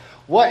 Paul?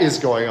 What is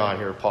going on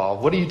here, Paul?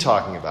 What are you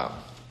talking about?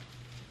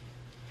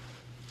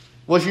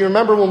 Well, if you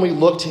remember when we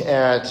looked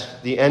at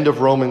the end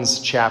of Romans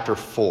chapter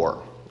 4,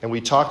 and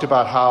we talked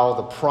about how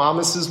the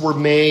promises were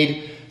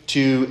made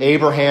to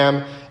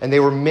Abraham, and they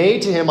were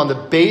made to him on the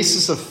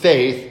basis of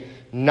faith,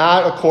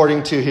 not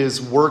according to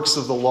his works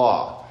of the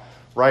law,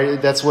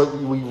 right? That's what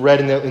we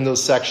read in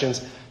those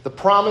sections. The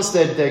promise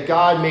that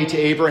God made to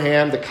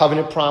Abraham, the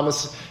covenant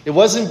promise, it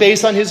wasn't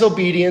based on his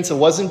obedience. It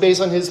wasn't based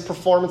on his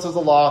performance of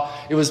the law.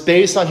 It was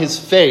based on his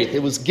faith.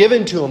 It was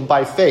given to him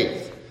by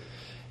faith.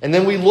 And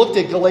then we looked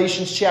at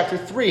Galatians chapter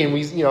 3, and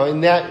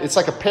in that, it's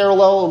like a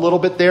parallel a little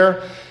bit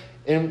there.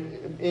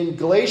 In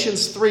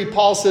Galatians 3,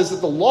 Paul says that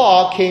the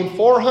law came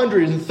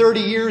 430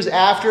 years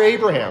after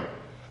Abraham.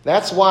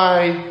 That's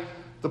why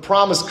the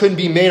promise couldn't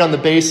be made on the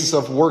basis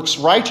of works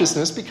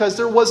righteousness, because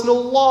there was no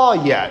law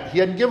yet. He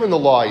hadn't given the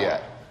law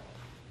yet.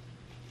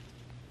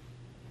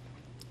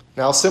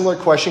 Now, a similar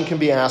question can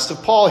be asked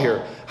of Paul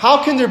here.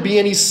 How can there be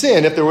any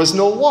sin if there was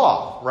no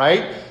law,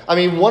 right? I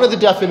mean, one of the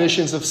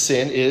definitions of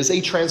sin is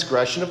a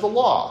transgression of the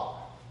law.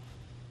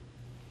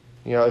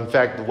 In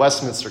fact, the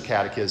Westminster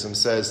Catechism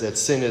says that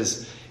sin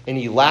is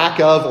any lack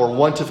of or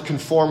want of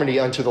conformity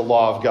unto the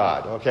law of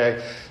God,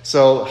 okay?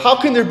 So how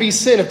can there be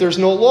sin if there's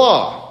no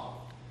law?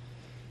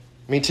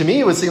 I mean, to me,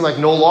 it would seem like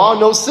no law,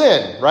 no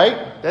sin,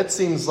 right? That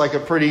seems like a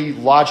pretty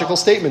logical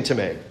statement to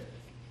me.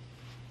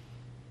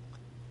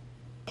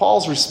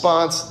 Paul's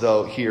response,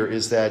 though, here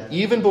is that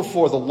even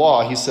before the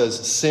law, he says,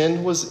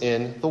 sin was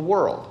in the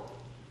world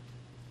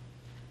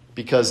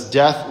because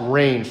death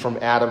reigned from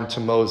Adam to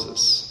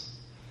Moses.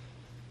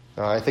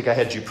 I think I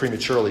had you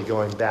prematurely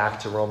going back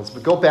to Romans,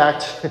 but go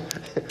back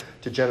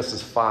to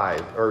Genesis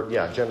 5,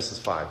 Genesis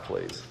 5,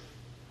 please.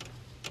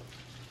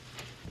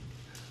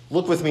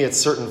 Look with me at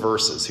certain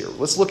verses here.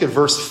 Let's look at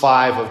verse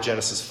 5 of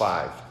Genesis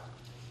 5.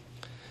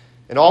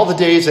 "And all the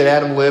days that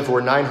Adam lived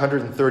were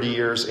 930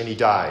 years, and he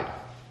died."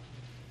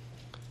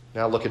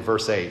 Now look at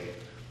verse 8.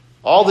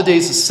 "All the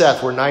days of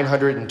Seth were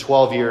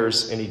 912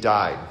 years, and he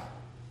died."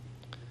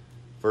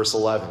 Verse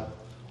 11.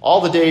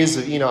 "All the days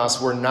of Enos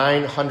were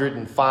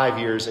 905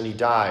 years, and he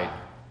died."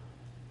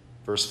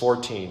 Verse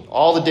 14.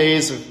 "All the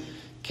days of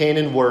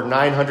Canaan were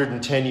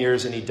 910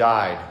 years, and he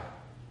died."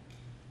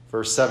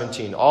 Verse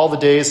 17. "All the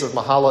days of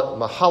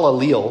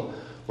Mahalaleel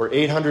were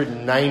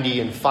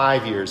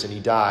 895 years, and he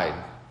died."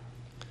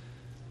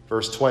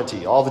 Verse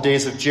 20. "All the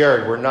days of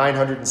Jared were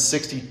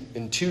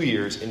 962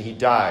 years, and he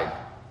died."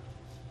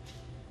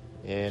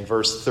 In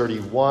verse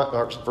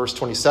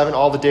 27,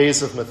 all the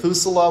days of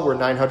Methuselah were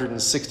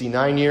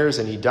 969 years,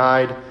 and he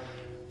died.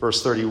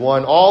 Verse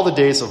 31, all the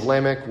days of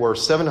Lamech were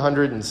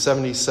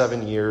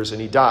 777 years, and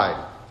he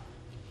died.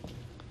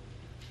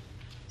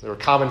 Is there a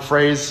common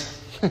phrase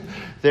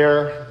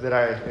there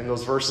in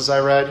those verses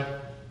I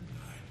read?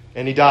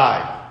 And he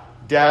died.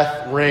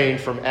 Death reigned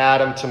from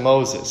Adam to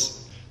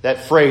Moses.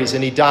 That phrase,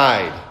 and he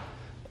died,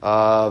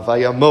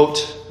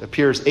 Vayamot,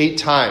 appears 8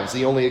 times.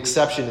 The only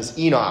exception is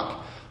Enoch,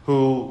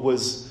 who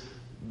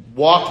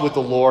walked with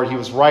the Lord. He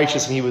was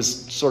righteous, and he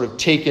was sort of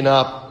taken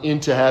up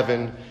into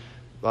heaven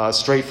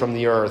straight from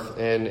the earth,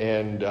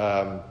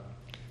 and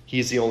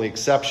he's the only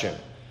exception.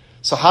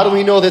 So how do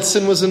we know that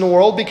sin was in the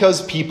world?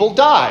 Because people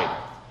died.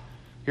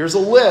 Here's a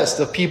list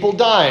of people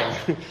dying.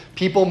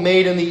 People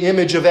made in the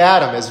image of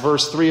Adam, as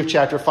verse 3 of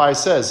chapter 5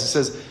 says. He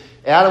says,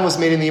 Adam was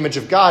made in the image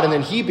of God, and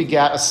then he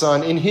begat a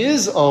son in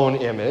his own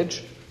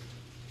image.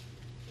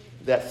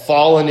 That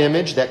fallen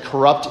image, that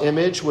corrupt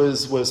image,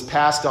 was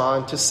passed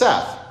on to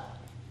Seth.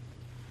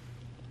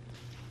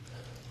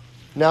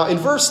 Now, in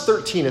verse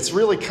 13, it's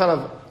really kind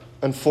of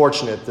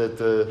unfortunate that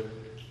the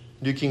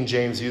New King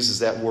James uses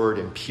that word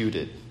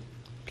imputed.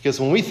 Because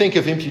when we think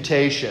of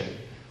imputation,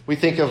 we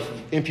think of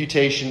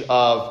imputation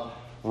of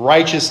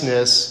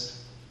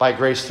righteousness by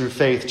grace through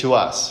faith to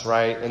us,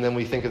 right? And then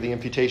we think of the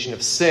imputation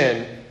of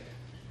sin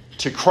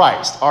to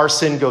Christ. Our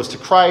sin goes to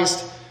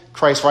Christ.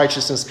 Christ's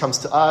righteousness comes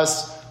to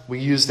us. We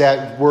use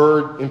that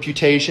word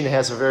imputation. It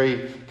has a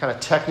very kind of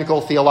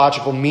technical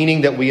theological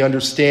meaning that we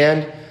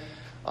understand.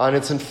 And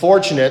it's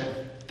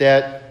unfortunate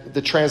that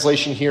the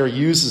translation here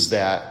uses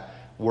that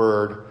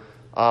word.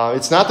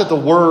 It's not that the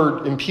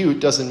word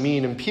impute doesn't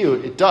mean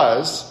impute. It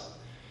does.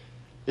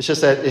 It's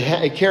just that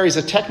it carries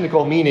a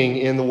technical meaning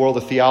in the world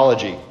of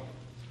theology.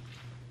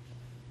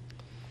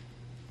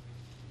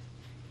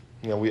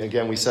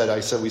 I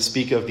said we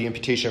speak of the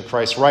imputation of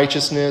Christ's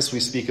righteousness.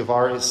 We speak of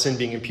our sin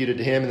being imputed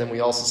to him. And then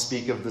we also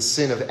speak of the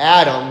sin of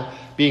Adam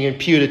being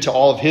imputed to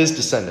all of his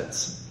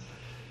descendants.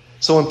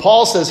 So when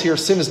Paul says here,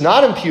 sin is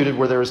not imputed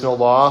where there is no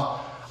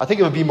law, I think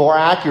it would be more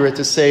accurate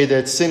to say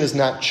that sin is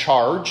not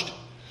charged.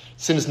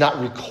 Sin is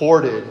not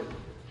recorded.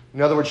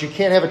 In other words, you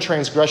can't have a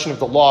transgression of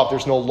the law if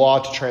there's no law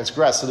to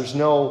transgress. So there's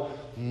no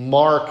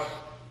mark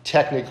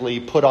technically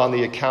put on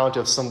the account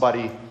of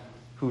somebody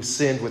who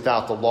sinned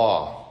without the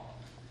law.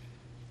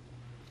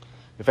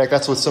 In fact,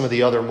 that's what some of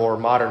the other more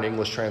modern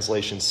English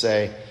translations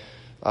say.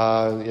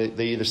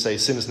 They either say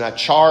sin is not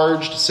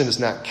charged, sin is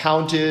not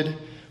counted,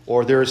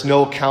 or there is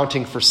no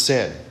counting for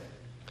sin.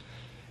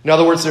 In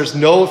other words, there's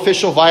no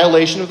official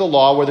violation of the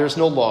law where there's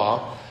no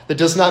law. That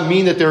does not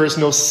mean that there is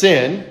no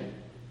sin,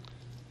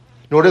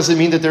 nor does it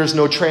mean that there is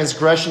no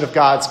transgression of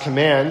God's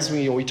commands.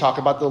 We talk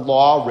about the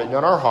law written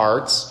on our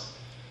hearts,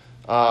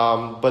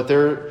 so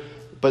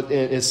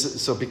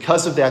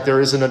because of that, there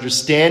is an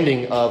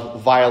understanding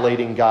of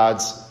violating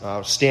God's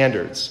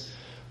standards.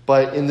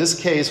 But in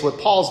this case, what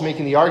Paul's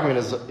making the argument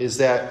is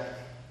that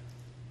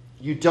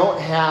you don't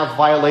have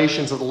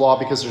violations of the law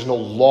because there's no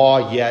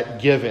law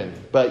yet given,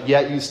 but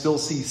yet you still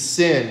see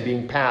sin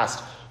being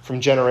passed from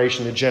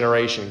generation to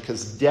generation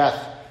because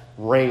death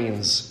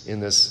reigns in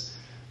this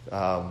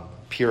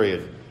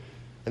period.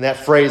 And that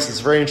phrase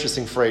is a very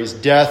interesting phrase,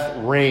 death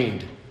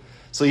reigned.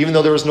 So even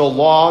though there was no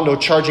law, no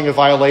charging of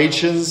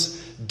violations,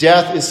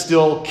 death is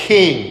still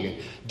king.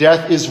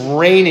 Death is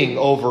reigning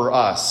over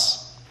us.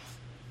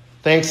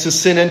 Thanks to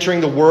sin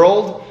entering the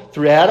world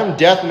through Adam,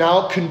 death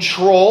now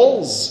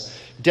controls.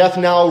 Death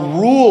now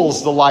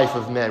rules the life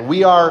of men.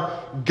 We are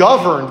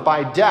governed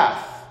by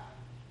death.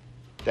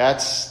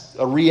 That's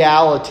a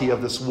reality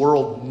of this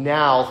world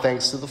now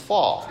thanks to the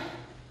fall.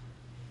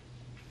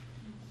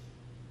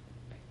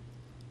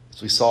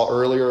 As we saw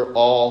earlier,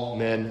 all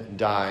men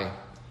die.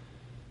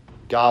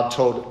 God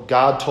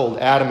told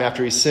Adam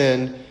after he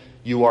sinned,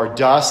 you are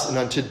dust, and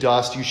unto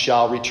dust you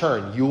shall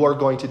return. You are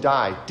going to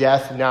die.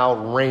 Death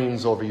now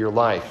reigns over your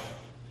life.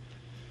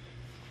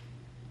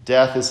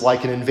 Death is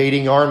like an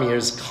invading army. It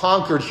has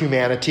conquered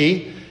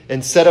humanity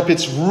and set up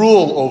its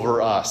rule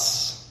over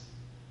us.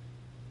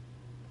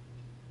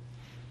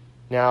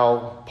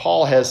 Now,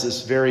 Paul has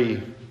this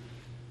very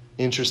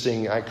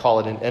interesting, I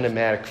call it an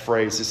enigmatic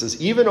phrase. He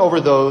says, even over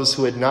those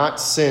who had not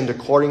sinned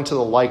according to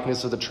the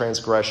likeness of the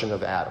transgression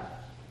of Adam.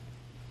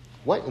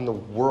 What in the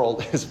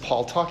world is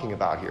Paul talking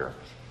about here?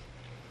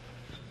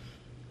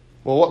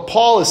 Well, what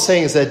Paul is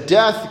saying is that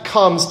death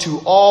comes to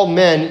all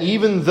men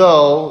even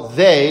though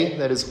they,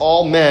 that is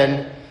all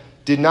men,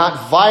 did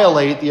not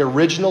violate the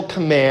original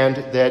command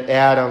that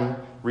Adam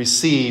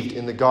received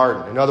in the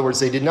garden. In other words,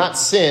 they did not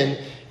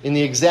sin in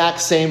the exact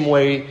same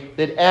way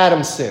that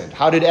Adam sinned.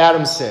 How did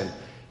Adam sin?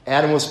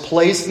 Adam was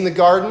placed in the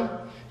garden.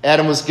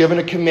 Adam was given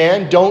a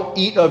command, don't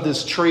eat of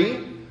this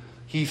tree.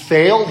 He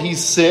failed, he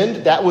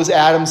sinned. That was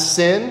Adam's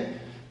sin.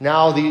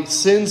 Now the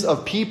sins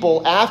of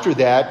people after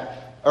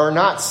that are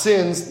not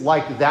sins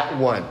like that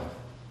one.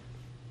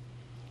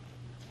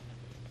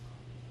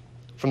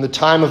 From the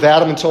time of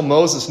Adam until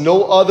Moses,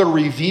 no other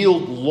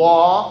revealed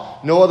law,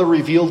 no other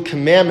revealed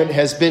commandment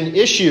has been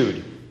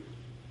issued.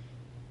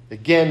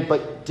 Again,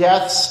 but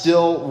death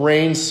still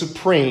reigns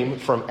supreme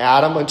from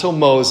Adam until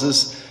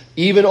Moses,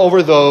 even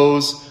over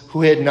those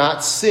who had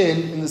not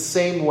sinned in the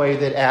same way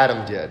that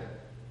Adam did.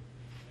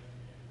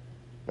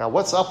 Now,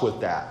 what's up with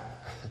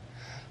that?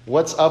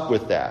 What's up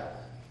with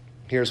that?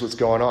 Here's what's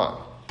going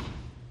on.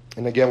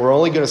 And again, we're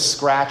only going to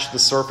scratch the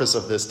surface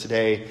of this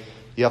today.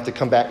 You have to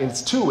come back.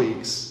 It's 2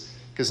 weeks,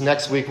 because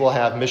next week we'll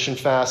have Mission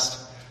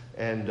Fest,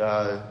 and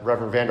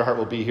Reverend Vanderhart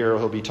will be here.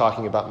 He'll be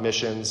talking about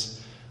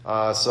missions.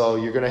 So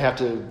you're going to have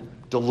to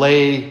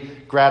delay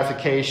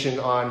gratification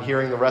on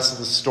hearing the rest of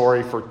the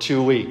story for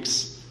 2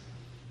 weeks.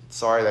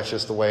 Sorry, that's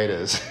just the way it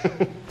is.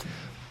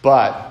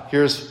 But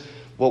here's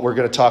what we're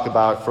going to talk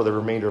about for the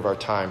remainder of our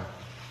time.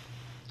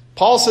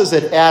 Paul says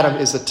that Adam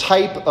is a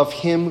type of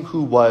him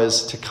who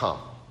was to come.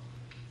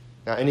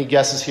 Now, any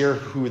guesses here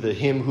who the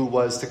him who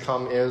was to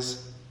come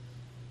is?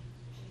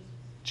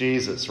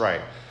 Jesus,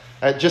 right.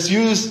 Just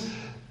use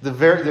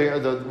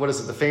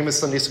the famous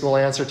Sunday school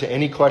answer to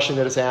any question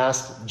that is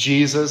asked.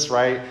 Jesus,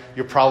 right?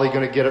 You're probably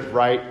going to get it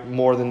right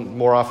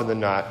more often than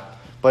not.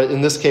 But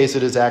in this case,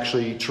 it is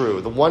actually true.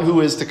 The one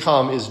who is to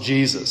come is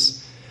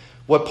Jesus.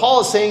 What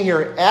Paul is saying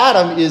here,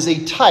 Adam is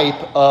a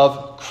type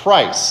of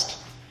Christ.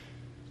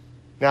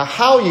 Now,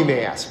 how, you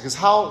may ask? Because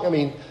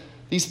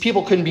these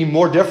people couldn't be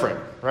more different,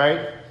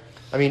 right?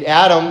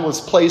 Adam was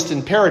placed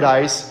in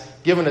paradise,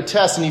 given a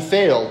test, and he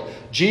failed.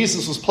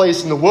 Jesus was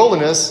placed in the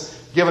wilderness,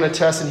 given a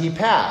test, and he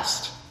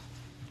passed.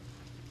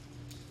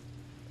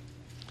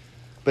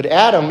 But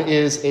Adam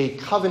is a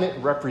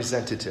covenant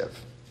representative.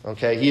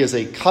 Okay, he is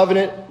a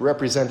covenant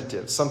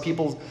representative. Some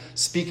people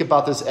speak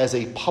about this as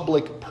a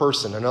public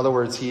person. In other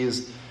words, he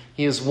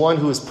is one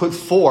who is put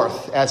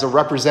forth as a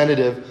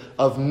representative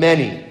of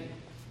many.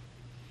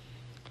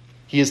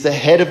 He is the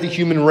head of the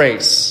human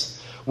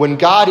race. When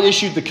God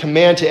issued the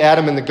command to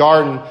Adam in the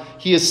garden,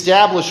 he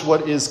established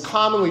what is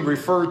commonly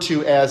referred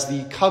to as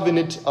the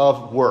covenant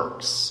of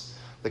works.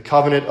 The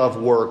covenant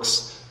of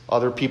works.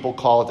 Other people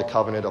call it the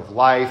covenant of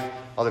life.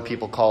 Other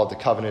people call it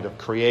the covenant of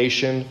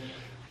creation.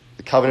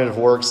 The covenant of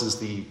works is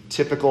the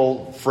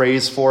typical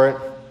phrase for it.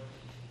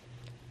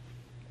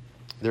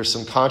 There's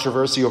some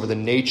controversy over the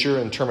nature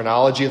and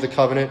terminology of the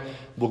covenant.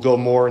 We'll go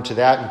more into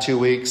that in 2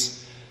 weeks.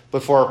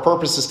 But for our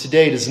purposes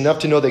today, it is enough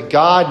to know that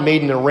God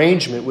made an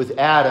arrangement with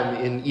Adam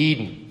in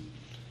Eden.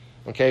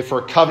 Okay, for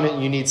a covenant,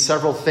 you need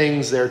several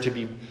things there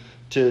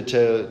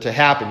to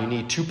happen. You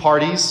need two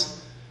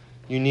parties.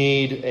 You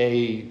need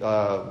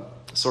a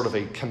sort of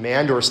a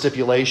command or a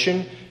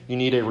stipulation. You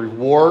need a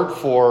reward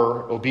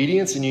for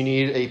obedience, and you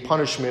need a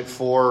punishment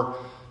for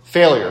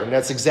failure. And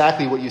that's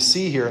exactly what you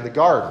see here in the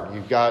garden.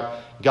 You've got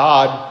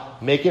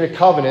God making a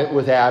covenant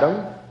with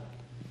Adam.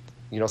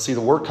 You don't see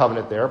the word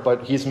covenant there,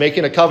 but he's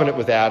making a covenant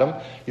with Adam.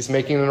 He's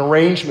making an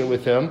arrangement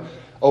with him.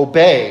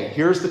 Obey.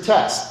 Here's the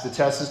test. The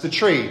test is the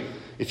tree.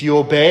 If you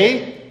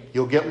obey,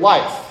 you'll get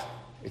life.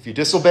 If you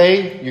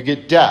disobey, you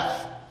get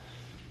death.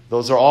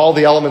 Those are all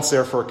the elements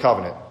there for a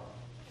covenant.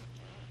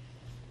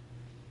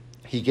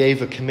 He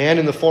gave a command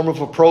in the form of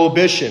a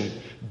prohibition.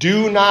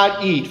 Do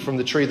not eat from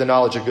the tree of the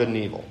knowledge of good and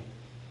evil.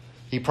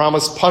 He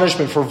promised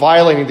punishment for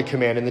violating the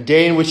command. In the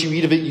day in which you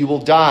eat of it, you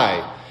will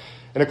die.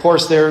 And of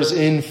course, there's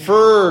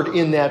inferred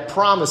in that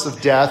promise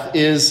of death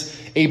is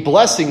a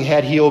blessing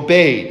had he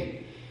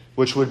obeyed,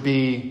 which would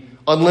be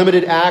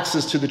unlimited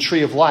access to the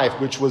tree of life,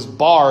 which was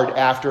barred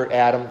after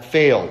Adam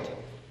failed.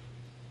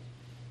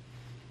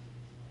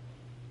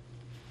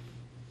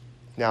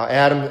 Now,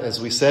 Adam, as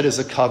we said, is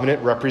a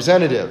covenant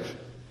representative.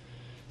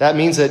 That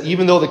means that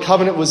even though the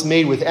covenant was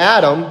made with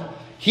Adam,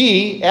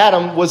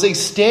 Adam, was a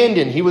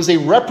stand-in. He was a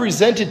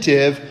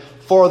representative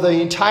for the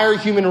entire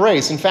human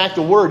race. In fact,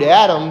 the word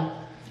Adam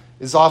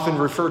is often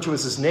referred to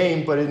as his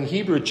name, but in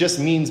Hebrew it just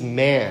means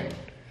man.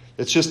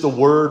 It's just the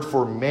word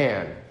for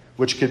man,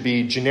 which could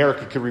be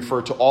generic. It could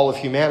refer to all of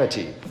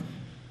humanity.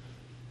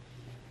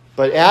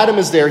 But Adam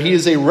is there. He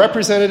is a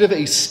representative,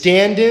 a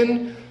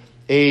stand-in,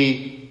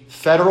 a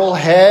federal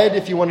head,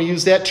 if you want to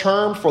use that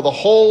term, for the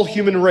whole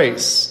human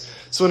race.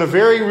 So in a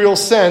very real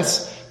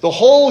sense, the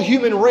whole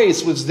human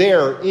race was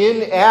there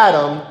in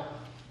Adam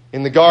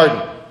in the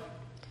garden.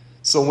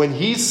 So when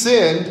he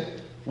sinned,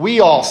 we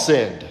all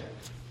sinned.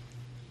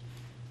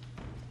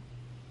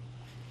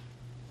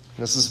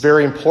 This is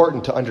very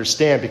important to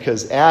understand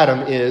because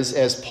Adam is,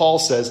 as Paul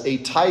says, a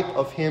type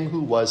of him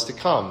who was to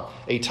come,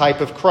 a type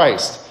of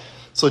Christ.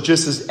 So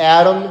just as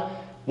Adam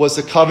was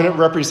the covenant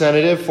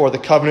representative for the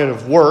covenant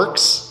of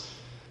works,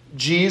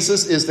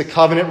 Jesus is the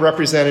covenant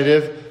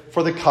representative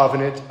for the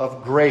covenant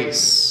of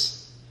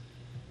grace.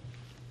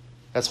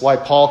 That's why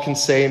Paul can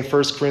say in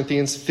 1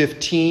 Corinthians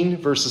 15,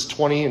 verses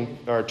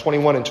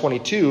 21 and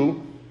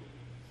 22,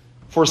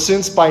 "For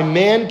since by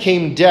man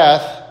came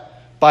death,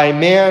 by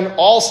man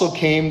also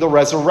came the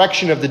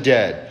resurrection of the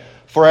dead.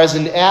 For as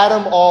in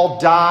Adam all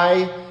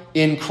die,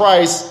 in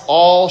Christ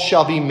all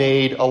shall be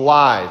made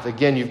alive."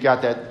 Again, you've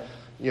got that,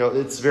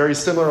 it's very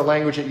similar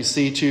language that you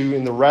see to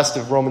in the rest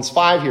of Romans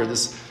 5 here.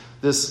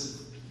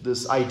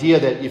 This idea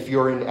that if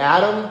you're in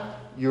Adam,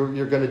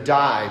 you're going to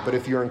die. But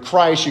if you're in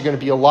Christ, you're going to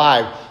be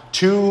alive.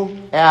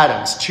 2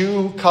 Adams,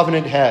 2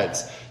 covenant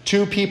heads,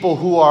 2 people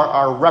who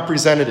are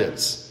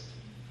representatives.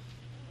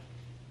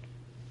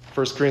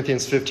 1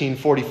 Corinthians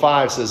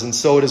 15:45 says, "And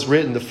so it is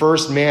written, the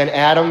first man,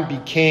 Adam,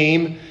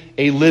 became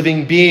a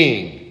living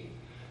being.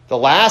 The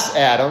last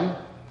Adam,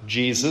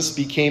 Jesus,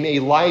 became a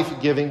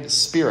life-giving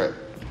spirit."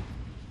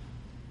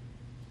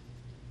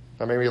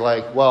 I may be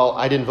like, well,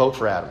 I didn't vote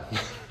for Adam.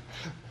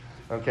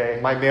 Okay,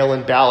 my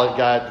mail-in ballot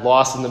got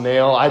lost in the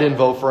mail. I didn't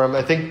vote for him.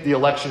 I think the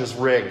election is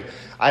rigged.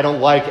 I don't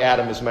like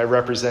Adam as my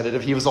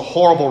representative. He was a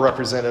horrible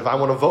representative. I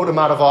want to vote him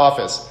out of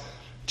office.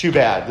 Too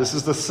bad. This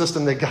is the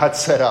system that God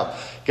set up.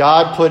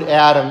 God put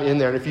Adam in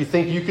there. And if you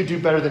think you could do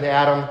better than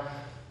Adam,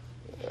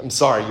 I'm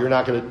sorry, you're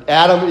not going to.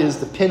 Adam is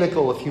the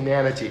pinnacle of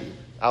humanity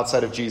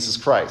outside of Jesus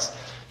Christ.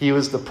 He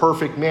was the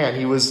perfect man.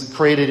 He was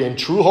created in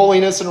true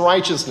holiness and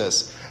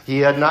righteousness. He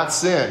had not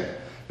sinned.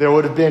 There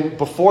would have been,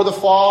 before the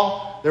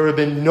fall, there would have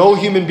been no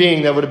human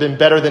being that would have been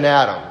better than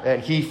Adam.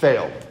 And he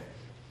failed.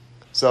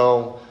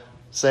 So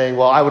saying,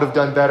 well, I would have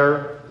done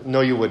better.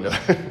 No, you wouldn't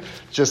have.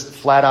 Just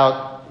flat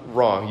out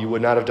wrong. You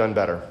would not have done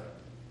better.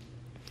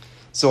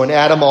 So in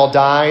Adam all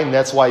die, and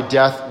that's why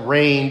death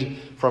reigned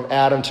from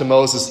Adam to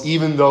Moses,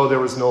 even though there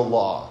was no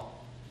law.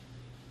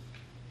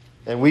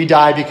 And we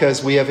die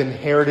because we have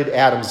inherited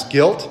Adam's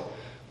guilt.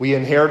 We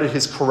inherited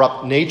his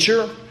corrupt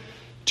nature.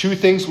 2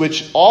 things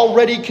which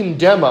already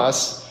condemn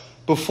us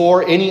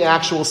before any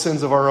actual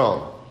sins of our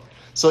own.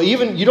 So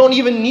you don't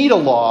even need a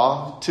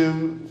law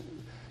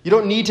you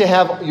don't need to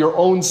have your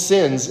own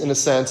sins, in a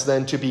sense,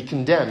 then to be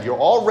condemned. You're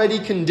already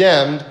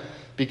condemned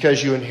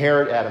because you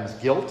inherit Adam's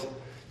guilt.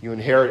 You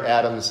inherit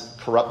Adam's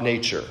corrupt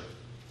nature.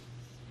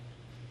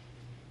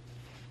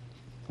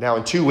 Now,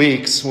 in 2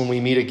 weeks, when we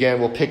meet again,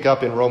 we'll pick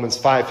up in Romans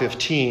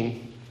 5:15,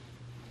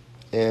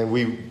 and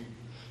we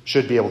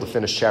should be able to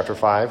finish chapter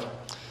 5.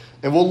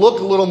 And we'll look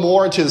a little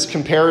more into this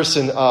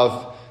comparison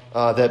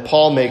that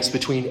Paul makes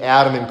between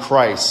Adam and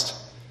Christ.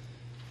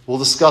 We'll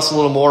discuss a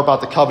little more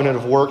about the covenant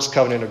of works,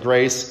 covenant of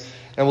grace,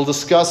 and we'll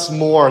discuss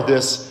more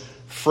this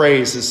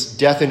phrase, this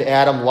death in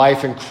Adam,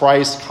 life in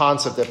Christ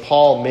concept that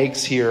Paul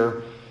makes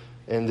here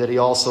and that he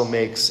also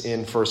makes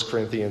in 1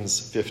 Corinthians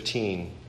 15.